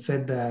actually. He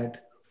said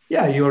that,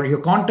 yeah, your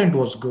content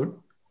was good.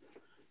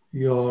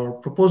 Your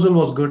proposal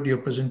was good. Your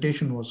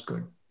presentation was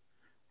good.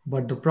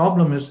 But the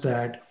problem is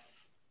that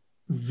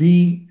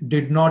we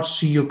did not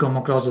see you come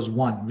across as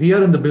one. We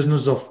are in the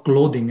business of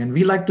clothing and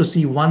we like to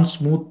see one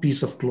smooth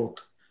piece of cloth.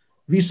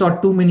 We saw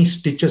too many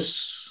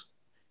stitches.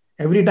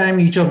 Every time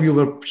each of you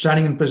were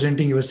standing and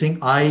presenting, you were saying,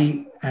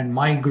 I and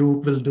my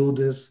group will do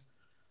this.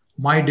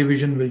 My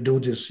division will do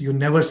this. You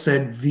never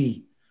said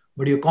we,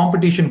 but your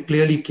competition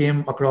clearly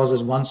came across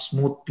as one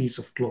smooth piece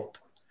of cloth.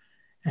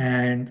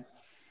 And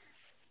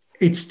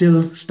it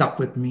still stuck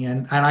with me.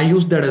 And I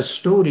use that as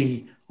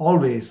story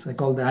always. I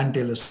call the Ann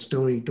Taylor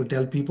story to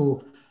tell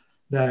people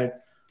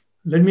that,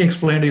 let me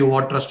explain to you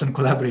what trust and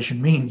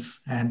collaboration means.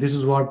 And this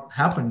is what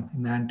happened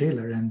in Ann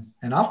Taylor.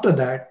 And after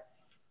that,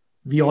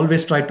 we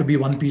always tried to be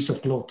one piece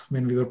of cloth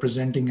when we were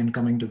presenting and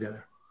coming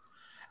together.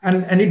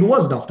 And it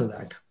worked after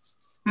that.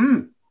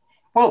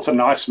 Well, it's a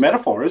nice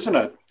metaphor, isn't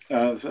it?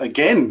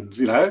 Again,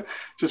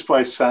 just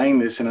by saying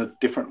this in a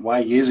different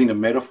way, using a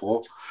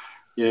metaphor,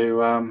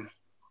 you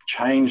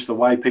change the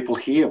way people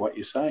hear what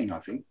you're saying, I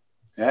think.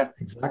 Yeah,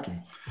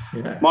 exactly.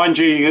 Yeah. Mind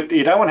you,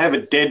 you don't want to have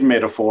a dead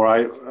metaphor.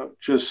 I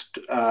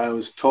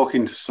was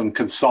talking to some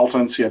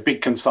consultants,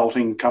 big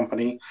consulting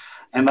company,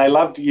 and they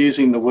loved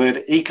using the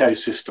word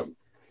ecosystem,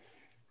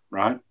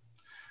 right?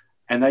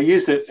 And they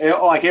used it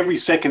like every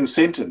second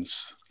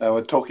sentence. They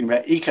were talking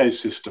about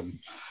ecosystem.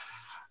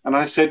 And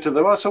I said to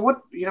them,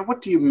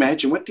 what do you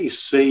imagine? What do you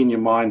see in your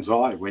mind's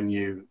eye when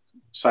you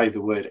say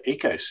the word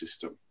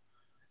ecosystem?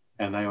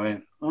 And they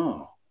went,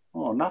 oh,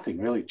 nothing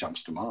really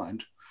jumps to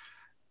mind.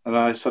 And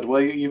I said,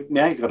 well, you've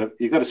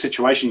got a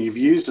situation. You've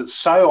used it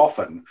so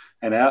often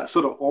and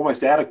sort of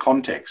almost out of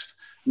context.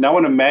 No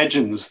one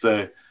imagines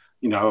a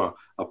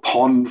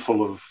pond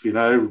full of,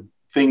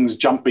 things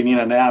jumping in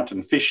and out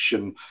and fish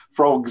and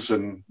frogs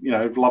and,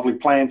 lovely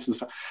plants and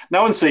stuff.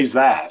 No one sees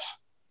that.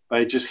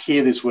 They just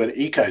hear this word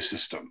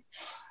ecosystem.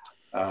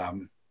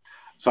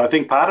 So I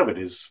think part of it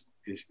is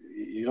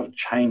you've got to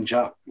change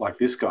up like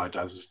this guy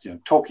does,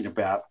 talking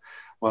about,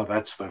 well,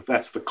 that's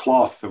the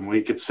cloth and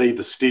we could see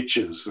the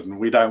stitches and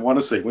we don't want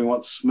to see, we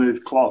want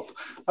smooth cloth.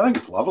 I think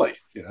it's lovely.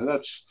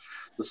 That's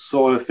the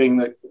sort of thing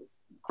that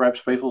grabs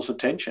people's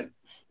attention.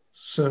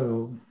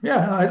 So,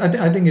 yeah,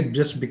 I think it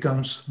just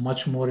becomes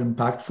much more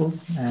impactful.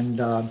 And,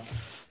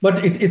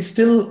 but it's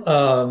still,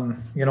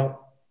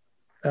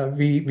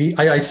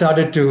 I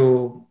started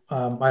to,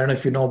 I don't know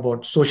if you know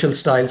about social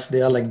styles.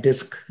 They are like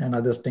DISC and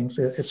other things.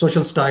 A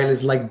social style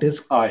is like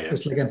DISC. Oh, yeah.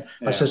 It's like an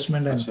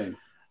assessment. And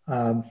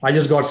I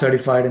just got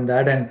certified in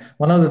that. And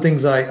one of the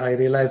things I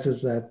realized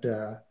is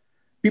that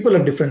people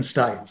have different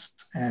styles.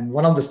 And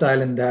one of the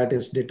style in that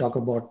is they talk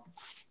about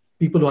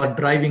people who are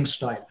driving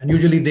style. And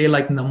usually they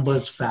like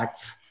numbers,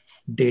 facts,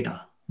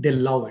 data. They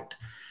love it.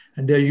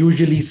 And they're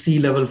usually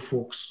C-level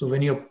folks. So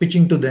when you're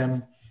pitching to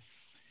them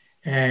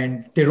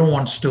and they don't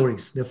want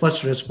stories, their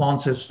first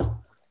response is,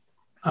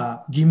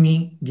 give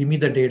me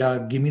the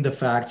data, give me the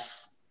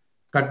facts,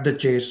 cut the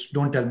chase,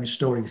 don't tell me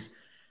stories.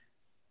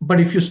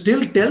 But if you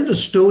still tell the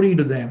story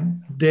to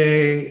them,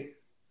 they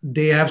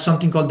have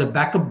something called the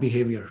backup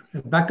behavior.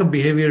 Backup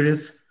behavior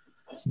is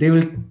they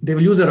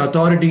will use their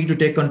authority to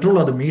take control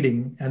of the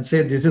meeting and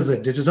say, this is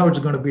it. This is how it's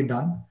going to be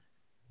done.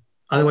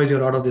 Otherwise,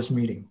 you're out of this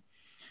meeting.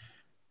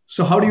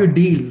 So how do you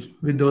deal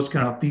with those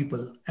kind of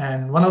people?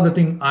 And one of the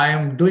things I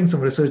am doing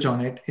some research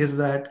on it is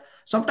that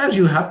sometimes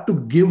you have to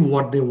give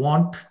what they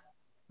want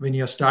when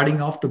you're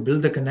starting off to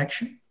build the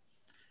connection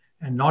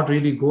and not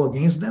really go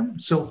against them.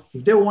 So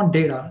if they want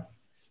data,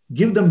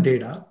 give them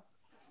data,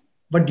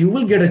 but you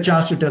will get a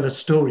chance to tell a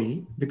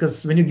story,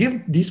 because when you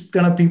give these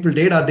kind of people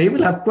data, they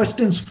will have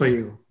questions for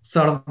you,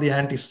 sort of the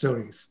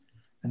anti-stories.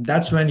 And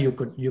that's when you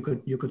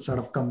could sort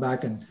of come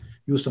back and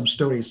use some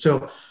stories.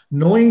 So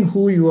knowing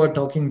who you are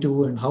talking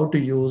to and how to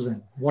use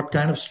and what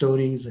kind of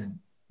stories and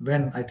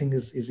when, I think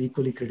is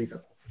equally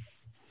critical.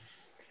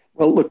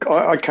 Well, look,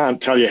 I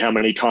can't tell you how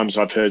many times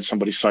I've heard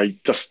somebody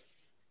say, just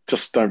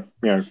don't,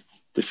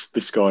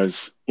 this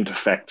guy's into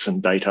facts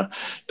and data,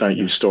 don't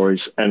use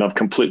stories. And I've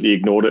completely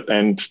ignored it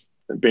and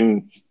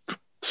been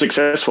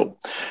successful.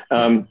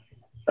 And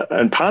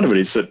part of it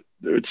is that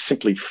it's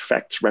simply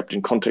facts wrapped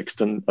in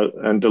context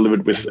and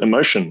delivered with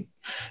emotion.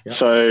 Yeah.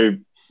 So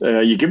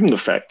you give them the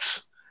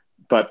facts,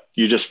 but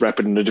you just wrap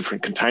it in a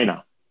different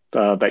container,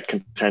 that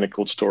container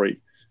called story.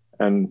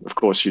 And of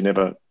course, you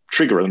never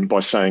trigger them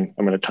by saying,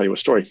 I'm going to tell you a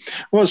story.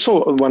 Well, I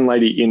saw one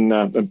lady in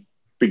a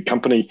big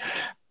company,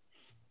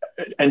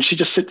 and she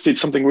just did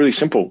something really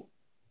simple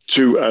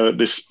to a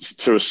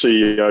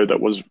CEO that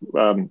was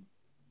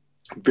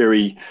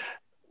very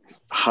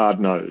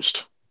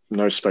hard-nosed,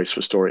 no space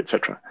for story,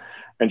 etc.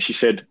 And she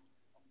said,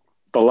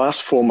 the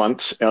last 4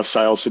 months, our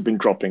sales have been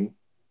dropping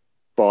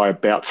by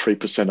about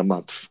 3% a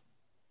month.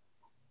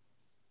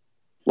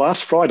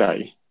 Last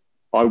Friday,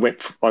 I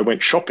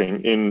went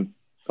shopping in,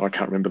 I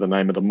can't remember the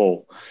name of the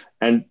mall,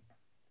 and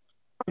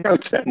I go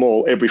to that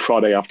mall every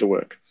Friday after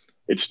work.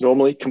 It's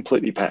normally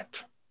completely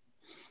packed.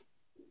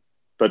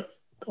 But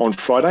on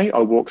Friday, I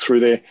walked through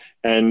there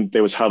and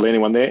there was hardly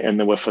anyone there, and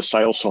there were for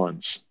sale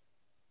signs.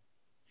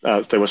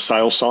 There were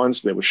sale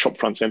signs, there were shop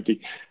fronts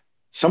empty.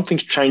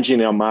 Something's changing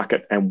in our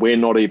market and we're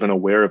not even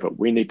aware of it.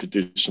 We need to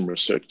do some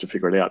research to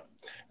figure it out.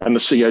 And the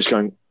CEO's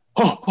going,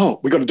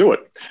 we got to do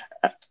it.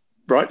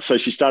 Right. So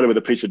she started with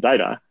a piece of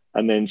data,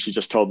 and then she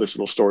just told this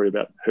little story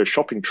about her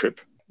shopping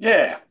trip.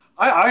 Yeah.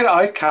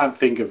 I can't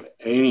think of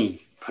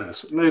any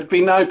person. There'd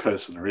be no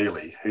person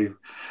really who,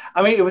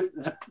 I mean, it was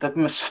the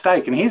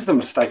mistake, and here's the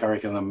mistake I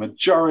reckon the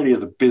majority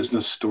of the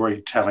business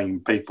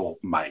storytelling people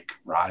make,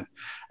 right?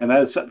 And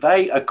that's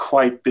they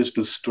equate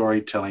business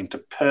storytelling to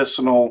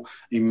personal,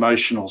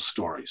 emotional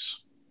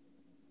stories,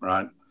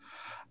 right?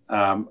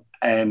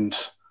 And,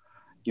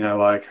 you know,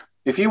 like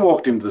if you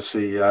walked into the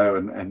CEO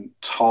and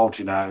told,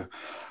 a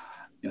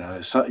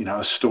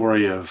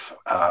story of,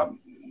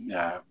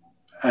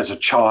 as a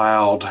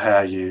child, how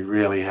you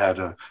really had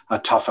a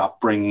tough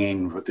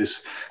upbringing, but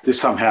this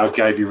somehow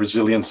gave you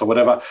resilience or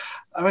whatever.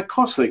 I mean, of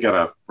course, they're going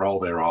to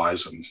roll their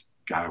eyes and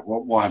go,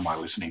 well, why am I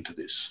listening to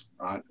this,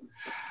 right?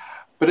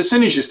 But as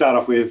soon as you start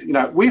off with,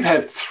 we've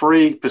had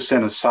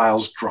 3% of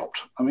sales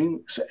dropped. I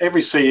mean,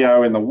 every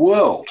CEO in the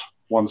world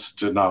wants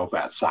to know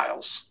about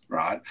sales,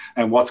 right?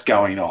 And what's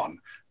going on,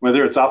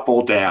 whether it's up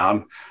or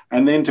down,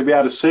 and then to be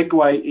able to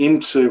segue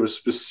into a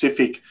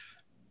specific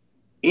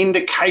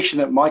indication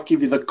that might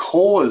give you the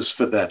cause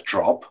for that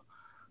drop.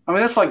 I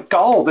mean, that's like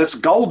gold. That's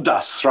gold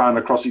dust thrown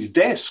across his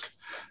desk,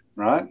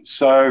 right?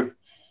 So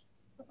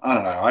I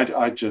don't know.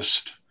 I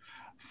just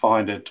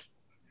find it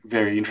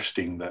very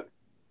interesting that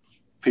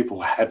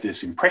people have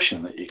this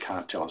impression that you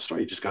can't tell a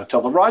story. You just got to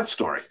tell the right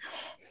story,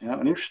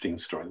 an interesting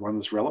story, one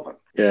that's relevant.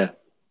 Yeah.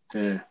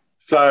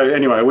 So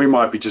anyway, we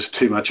might be just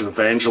too much of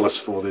evangelists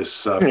for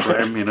this,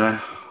 Prem, Yeah.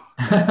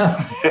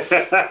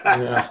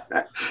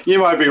 You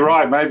might be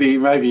right.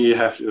 Maybe you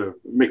have to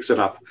mix it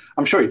up.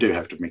 I'm sure you do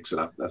have to mix it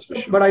up. That's for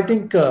sure. But I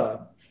think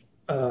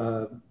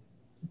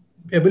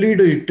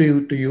ability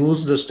to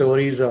use the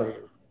stories or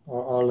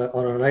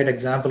a right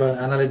example or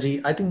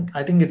analogy, I think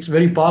it's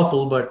very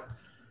powerful. But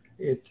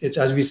it's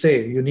as we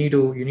say, you need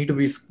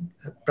to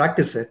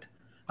practice it.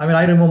 I mean,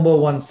 I remember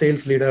one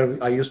sales leader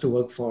I used to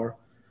work for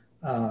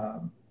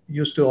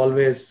used to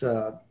always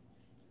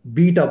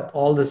beat up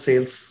all the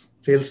sales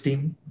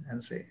team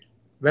and say,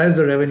 where's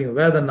the revenue?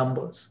 Where are the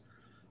numbers?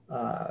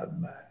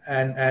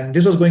 And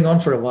this was going on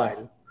for a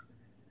while.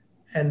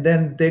 And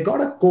then they got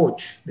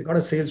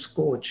a sales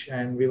coach,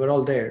 and we were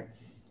all there.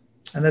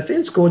 And the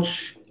sales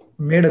coach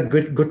made a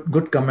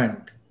good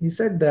comment. He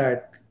said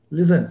that,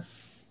 listen,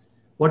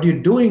 what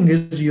you're doing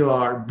is you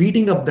are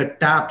beating up the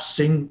taps,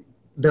 saying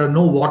there's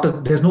no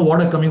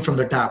water coming from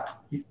the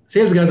tap.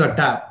 Sales guys are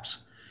taps.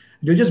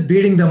 You're just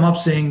beating them up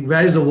saying,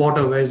 where is the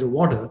water? Where is the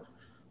water?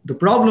 The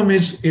problem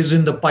is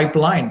in the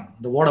pipeline,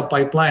 the water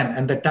pipeline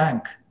and the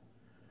tank.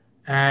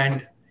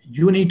 And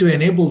you need to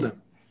enable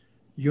them.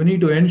 You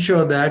need to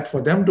ensure that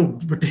for them to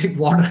take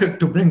water,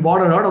 to bring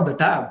water out of the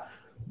tap,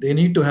 they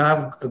need to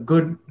have a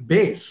good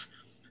base.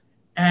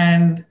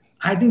 And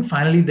I think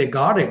finally they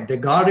got it. They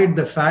got it,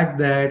 the fact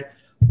that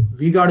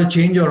we got to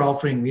change our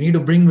offering. We need to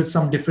bring with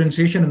some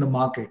differentiation in the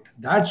market.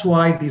 That's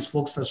why these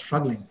folks are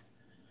struggling.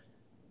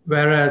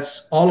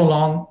 Whereas all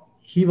along,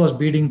 he was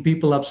beating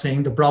people up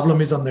saying the problem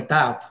is on the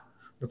tap.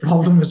 The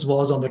problem was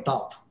on the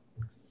top.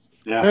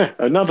 Yeah,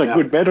 another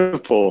good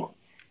metaphor.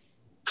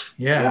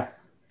 Yeah.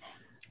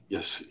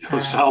 Yes, your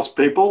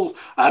salespeople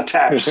are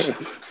taps.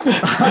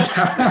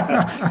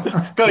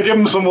 Got to give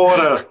them some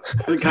water.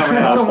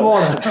 Some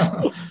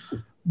water.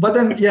 But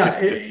then,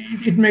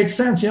 it made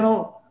sense.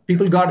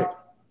 People got it.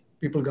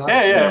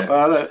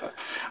 Yeah.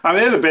 I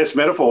mean, they're the best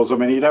metaphors. I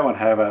mean, you don't want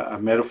to have a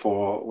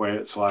metaphor where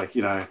it's like,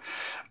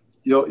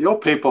 your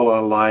people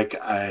are like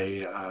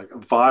a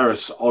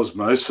virus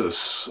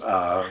osmosis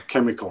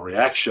chemical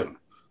reaction.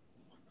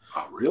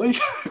 Oh, really?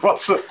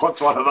 What's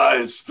one of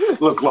those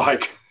look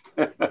like?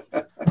 Yeah.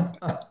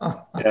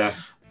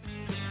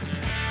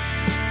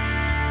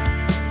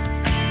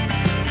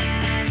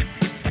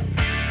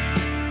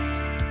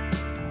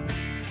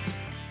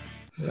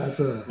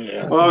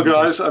 Well,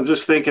 guys, I'm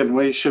just thinking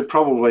we should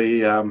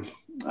probably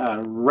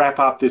wrap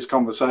up this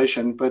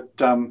conversation. But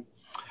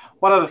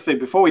one other thing,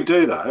 before we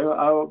do, though,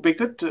 it would be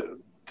good to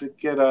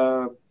get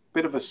a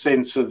bit of a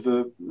sense of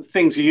the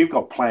things you've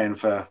got planned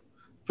for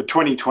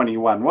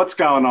 2021. What's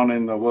going on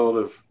in the world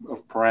of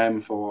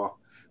Param for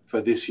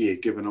this year,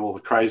 given all the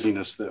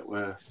craziness that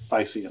we're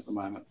facing at the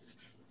moment?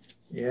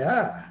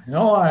 Yeah,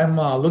 I'm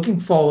looking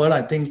forward.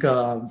 I think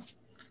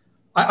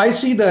I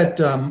see that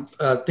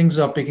things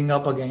are picking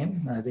up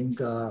again. I think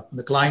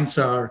the clients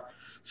are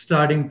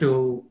starting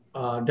to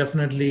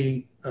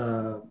definitely,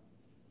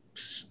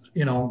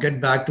 get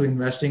back to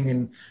investing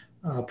in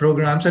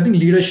programs. I think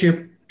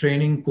leadership,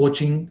 training,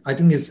 coaching, I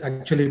think is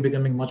actually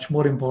becoming much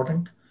more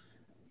important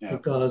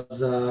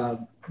because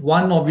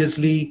one,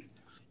 obviously,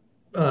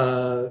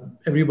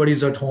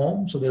 everybody's at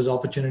home, so there's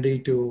opportunity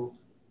to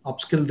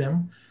upskill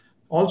them.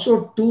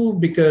 Also, two,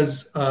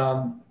 because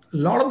a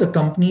lot of the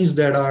companies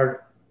that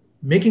are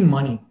making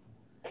money,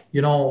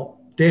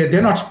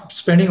 they're not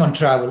spending on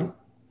travel.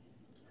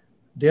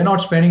 They're not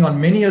spending on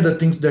many other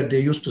things that they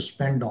used to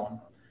spend on.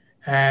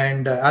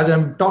 And as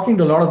I'm talking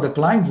to a lot of the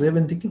clients, they've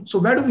been thinking, so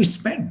where do we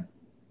spend,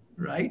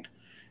 right?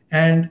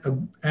 And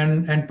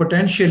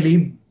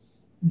potentially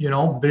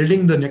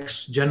building the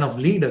next gen of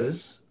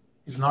leaders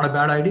is not a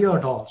bad idea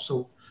at all.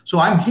 So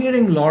I'm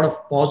hearing a lot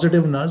of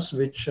positiveness,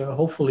 which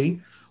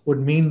hopefully would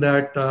mean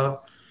that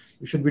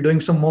we should be doing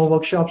some more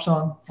workshops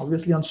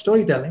obviously on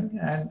storytelling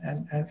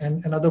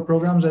and other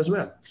programs as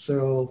well.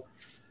 So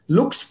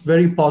looks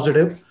very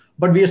positive,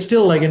 but we are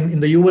still like in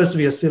the US,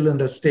 we are still in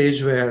the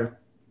stage where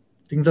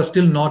things are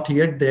still not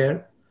yet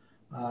there.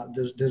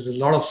 There's a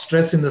lot of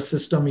stress in the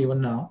system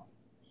even now.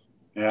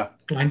 Yeah.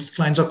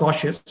 Clients are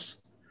cautious.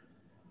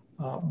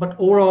 But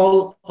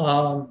overall,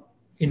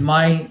 in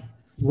my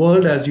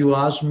world, as you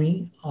asked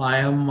me,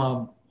 I'm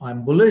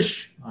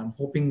bullish. I'm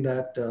hoping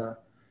that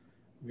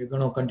we're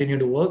going to continue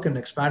to work and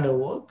expand our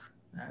work,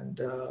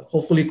 and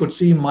hopefully could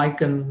see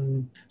Mark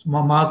and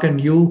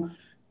you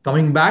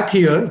coming back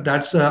here.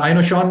 That's I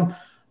know, Sean,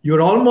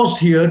 you're almost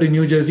here to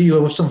New Jersey.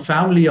 You have some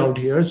family out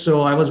here,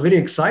 so I was very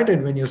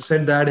excited when you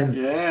said that. And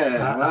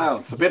well,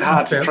 it's a bit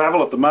hard to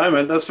travel at the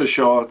moment, that's for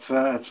sure.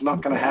 It's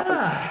not going to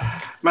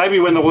happen. Maybe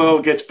when the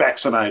world gets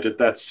vaccinated,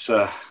 that's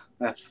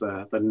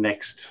the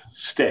next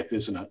step,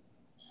 isn't it?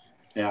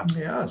 Yeah.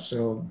 Yeah.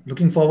 So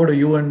looking forward to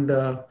you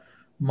and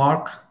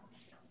Mark,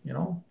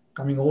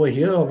 coming over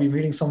here, or be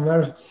meeting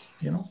somewhere,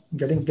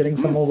 getting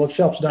some more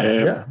workshops done.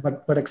 Yeah.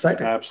 But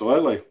excited.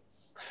 Absolutely.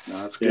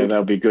 No, that's good. Yeah,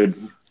 that'll be good.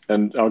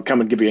 And I'll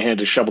come and give you a hand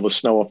to shovel the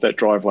snow off that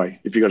driveway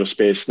if you've got a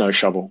spare snow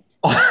shovel.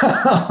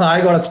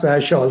 I got a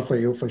spare shovel for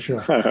you for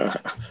sure.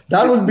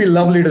 That would be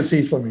lovely to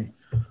see for me.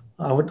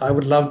 I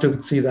would love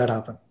to see that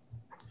happen.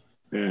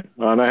 Yeah,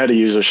 I know how to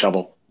use a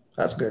shovel.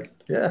 That's good.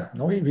 Yeah,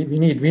 no, we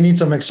need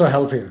some extra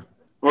help here.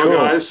 Well,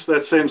 guys,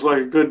 that seems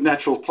like a good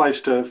natural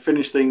place to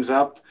finish things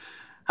up.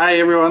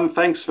 Hey, everyone,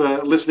 thanks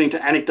for listening to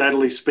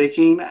Anecdotally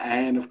Speaking.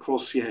 And of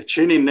course,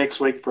 tune in next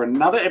week for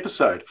another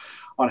episode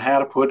on how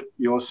to put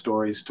your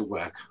stories to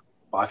work.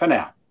 Bye for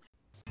now.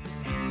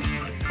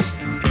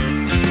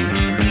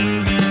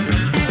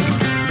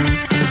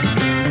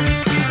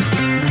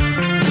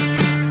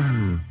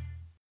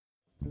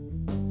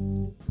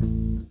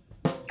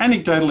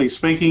 Anecdotally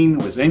Speaking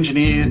was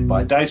engineered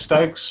by Dave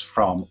Stokes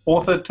from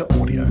Author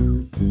to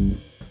Audio.